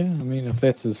 Yeah, I mean, if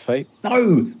that's his fate.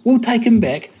 No, we'll take him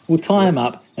back, we'll tie him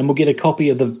up, and we'll get a copy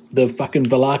of the fucking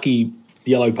Vallaki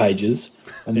yellow pages,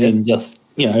 and then just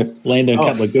land a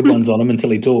couple of good ones on him until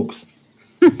he talks.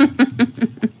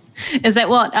 Is that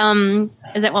what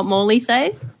Morley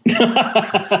says?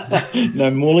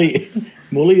 No, Morley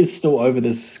is still over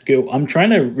this girl. I'm trying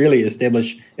to really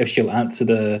establish if she'll answer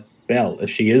the bell. If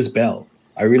she is Belle,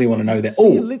 I really want to know that.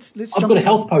 Let's I've got a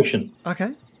health potion.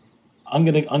 Okay. I'm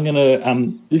gonna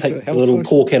take a little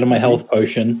cork out of my health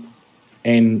potion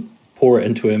and pour it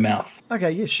into her mouth.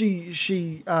 Okay. Yeah.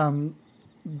 She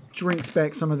drinks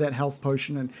back some of that health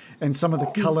potion, and some of the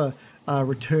color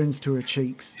returns to her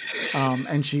cheeks,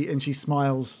 and she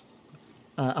smiles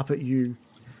up at you,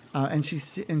 and she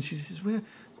says, "Where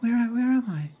am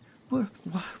I?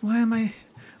 Why am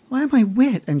I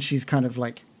wet?" And she's kind of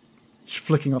like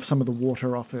flicking off some of the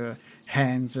water off her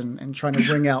hands and trying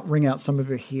to wring out some of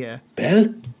her hair.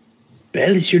 Belle,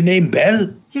 is your name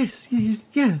Belle? Yes,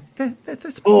 yeah.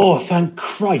 That's. Oh, thank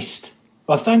Christ!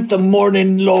 I thank the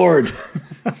morning Lord.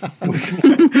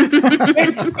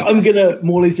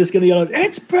 Morley's just gonna yell,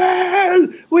 "It's Belle!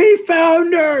 We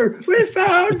found her!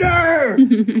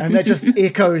 And that just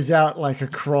echoes out like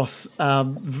across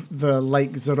the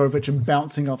Lake Zarovich and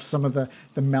bouncing off some of the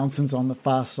mountains on the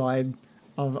far side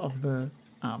of the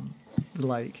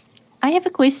lake. I have a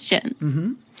question.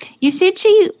 Mm-hmm. You said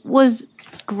she was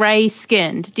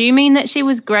grey-skinned. Do you mean that she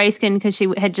was grey-skinned because she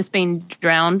had just been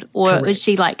drowned, or Correct. did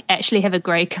she actually have a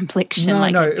grey complexion,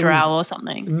 a drow or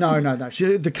something? No.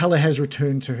 The colour has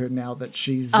returned to her now that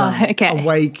she's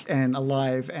awake and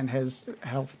alive and has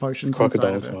health potions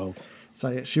inside of her. Child. So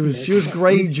yeah, she was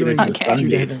grey due to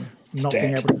having not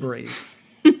being able to breathe.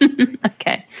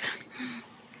 Okay,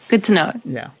 good to know.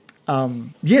 Yeah.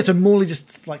 So Morley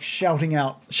just like shouting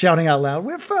out loud,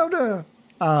 "We found her!"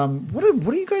 What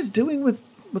are you guys doing with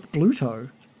Bluto?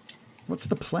 What's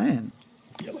the plan?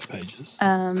 Yellow pages.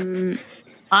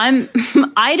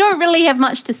 I don't really have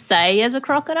much to say as a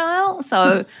crocodile,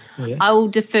 so I will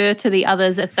defer to the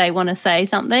others if they want to say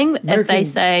something. If they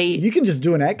say, you can just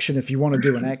do an action if you want to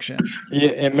do an action.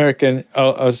 Yeah, American.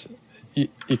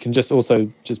 You can just also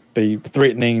just be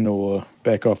threatening or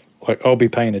back off. Like, I'll be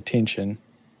paying attention.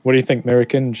 What do you think,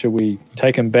 American? Should we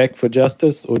take him back for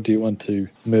justice, or do you want to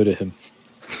murder him?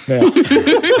 Now. It's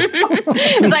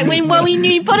like when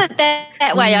you put it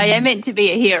that way, I am meant to be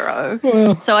a hero.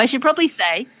 Well, so I should probably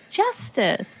say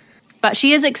justice. But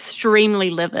she is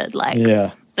extremely livid.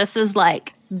 This is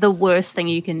like the worst thing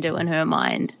you can do in her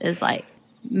mind is like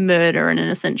murder an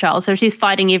innocent child. So she's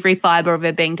fighting every fiber of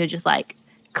her being to just like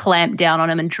clamp down on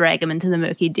him and drag him into the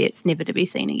murky depths, never to be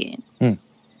seen again.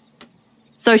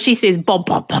 So she says, "Bob,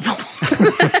 Bob, Bob, Bob."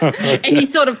 And you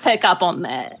sort of pick up on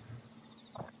that.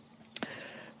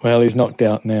 Well, he's knocked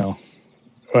out now.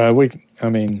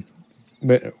 Waiting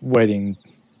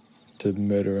to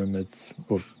murder him,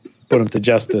 or put him to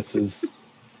justice is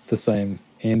the same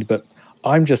end. But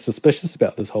I'm just suspicious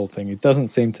about this whole thing. It doesn't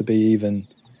seem to be even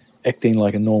acting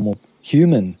like a normal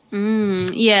human.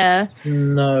 Yeah.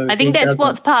 No. I think that's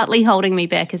what's partly holding me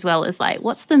back as well, is like,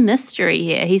 what's the mystery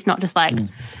here? He's not just like,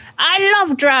 "I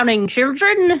love drowning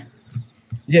children."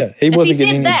 Yeah, he wasn't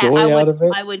getting any joy out of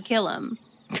it. I would kill him.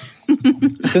 He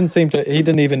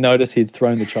didn't even notice he'd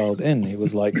thrown the child in. He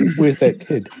was like, "Where's that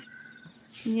kid?"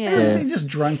 Yeah. He's just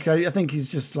drunk. I think he's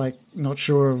just like not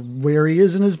sure where he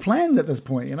is in his plans at this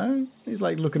point, He's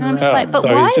like looking around. Like, but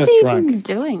so why he's is just he drunk. even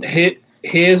doing it?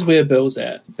 Here's where Bill's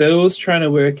at. Bill's trying to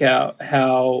work out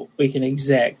how we can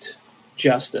exact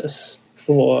justice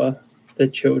for the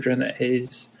children that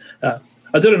he's... I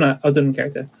didn't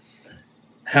character.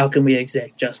 How can we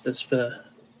exact justice for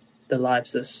the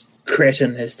lives this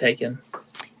cretin has taken?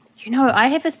 I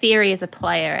have a theory as a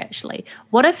player, actually.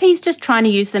 What if he's just trying to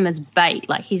use them as bait?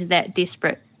 Like, he's that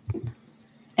desperate,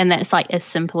 and that's, like, as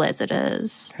simple as it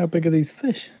is. How big are these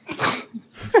fish?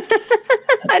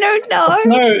 I don't know.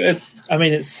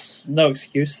 It's no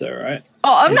excuse, though, right?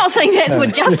 Oh, I'm not saying that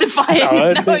would justify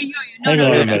it. No.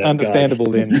 It's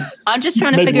understandable then. I'm just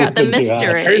trying to figure out the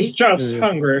mystery. He's just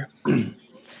hungry.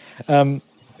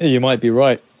 You might be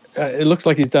right. It looks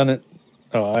like he's done it.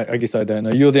 Oh, I guess I don't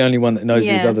know. You're the only one that knows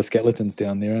there's other skeletons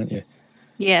down there, aren't you?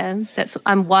 Yeah,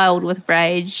 I'm wild with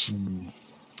rage.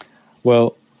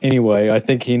 Well, anyway, I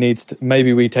think he needs to.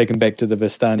 Maybe we take him back to the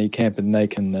Vistani camp, and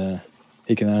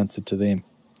he can answer to them.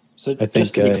 So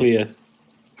just to be clear,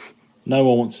 no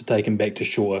one wants to take him back to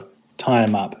shore, tie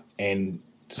him up, and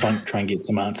try and get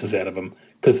some answers out of him,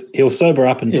 because he'll sober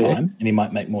up in time, and he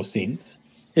might make more sense.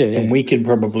 And we can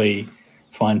probably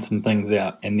find some things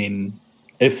out, and then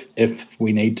if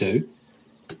we need to,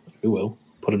 we will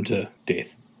put him to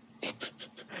death.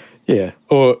 Yeah,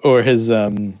 or his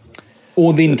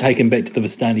or then take him back to the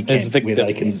Vistani camp where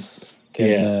they can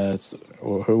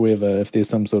or whoever, if there's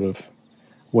some sort of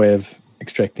way of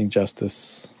extracting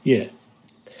justice. Yeah.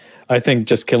 I think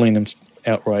just killing him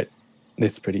outright,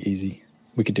 that's pretty easy.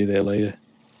 We could do that later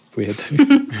if we had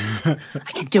to.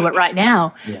 I could do it right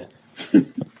now. Yeah.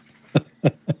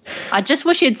 I just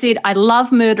wish you'd said, I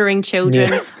love murdering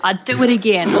children. Yeah. I'd do it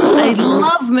again. I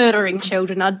love murdering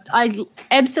children. I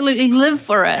absolutely live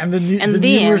for it. And the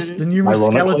numerous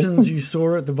skeletons you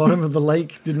saw at the bottom of the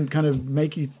lake didn't kind of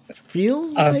make you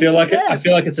feel. I feel like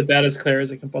it's about as clear as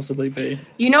it can possibly be.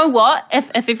 You know what? If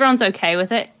everyone's okay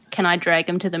with it, can I drag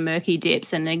him to the murky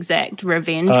depths and exact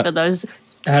revenge for those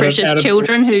precious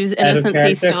children whose innocence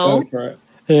he stole?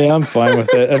 Yeah, I'm fine with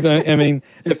it. I mean,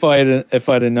 if I'd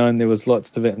have known there was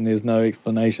lots of it and there's no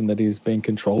explanation that he's being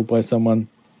controlled by someone,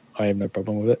 I have no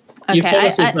problem with it. Okay, You've told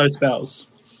us there's no spells.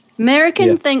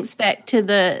 American thinks back to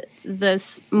the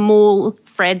small,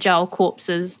 fragile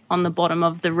corpses on the bottom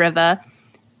of the river,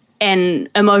 and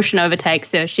emotion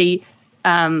overtakes her. She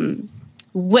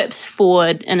whips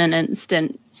forward in an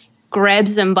instant,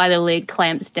 grabs him by the leg,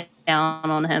 clamps down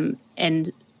on him,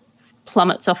 and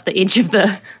plummets off the edge of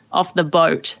the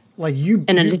boat. Like in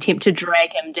an attempt to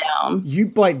drag him down. You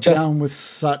bite down with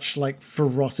such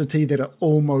ferocity that it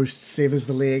almost severs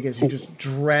the leg as you just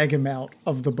drag him out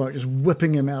of the boat, just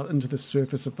whipping him out into the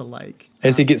surface of the lake.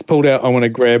 As he gets pulled out, I want to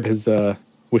grab his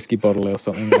whiskey bottle or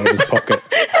something out of his pocket.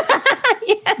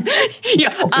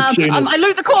 I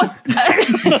loot the course.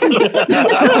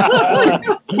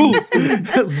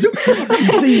 You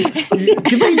see,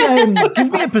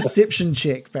 give me a perception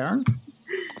check, Baron.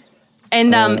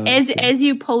 And as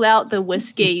you pull out the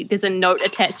whiskey, there's a note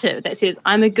attached to it that says,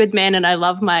 "I'm a good man and I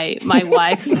love my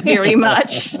wife very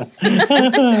much."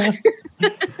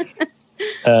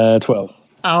 12.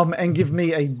 And give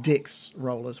me a dex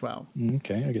roll as well.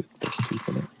 Okay, I get +2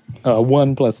 for that.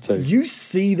 1 + 2. You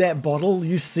see that bottle,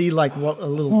 you see a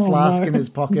little flask in his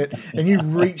pocket, and you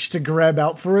reach to grab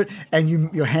out for it, and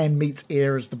your hand meets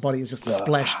air as the body is just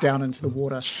splashed down into the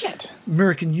water. Shit.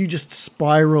 American, you just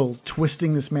spiral,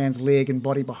 twisting this man's leg and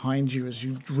body behind you as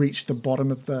you reach the bottom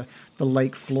of the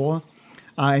lake floor,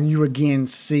 and you again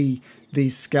see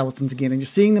these skeletons again, and you're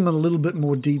seeing them in a little bit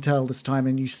more detail this time,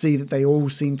 and you see that they all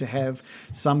seem to have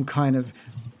some kind of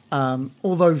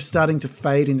although starting to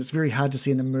fade, and it's very hard to see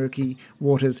in the murky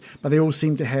waters, but they all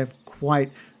seem to have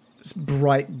quite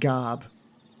bright garb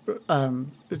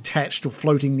attached or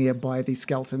floating nearby these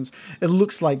skeletons. It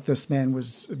looks like this man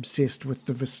was obsessed with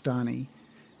the Vistani,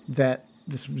 that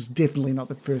this was definitely not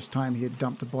the first time he had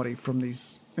dumped a body from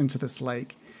into this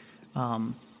lake.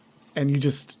 And you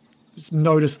just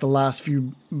notice the last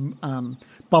few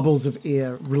bubbles of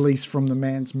air release from the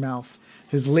man's mouth.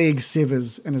 His leg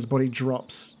severs and his body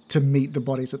drops to meet the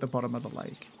bodies at the bottom of the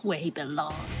lake. Where he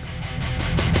belongs.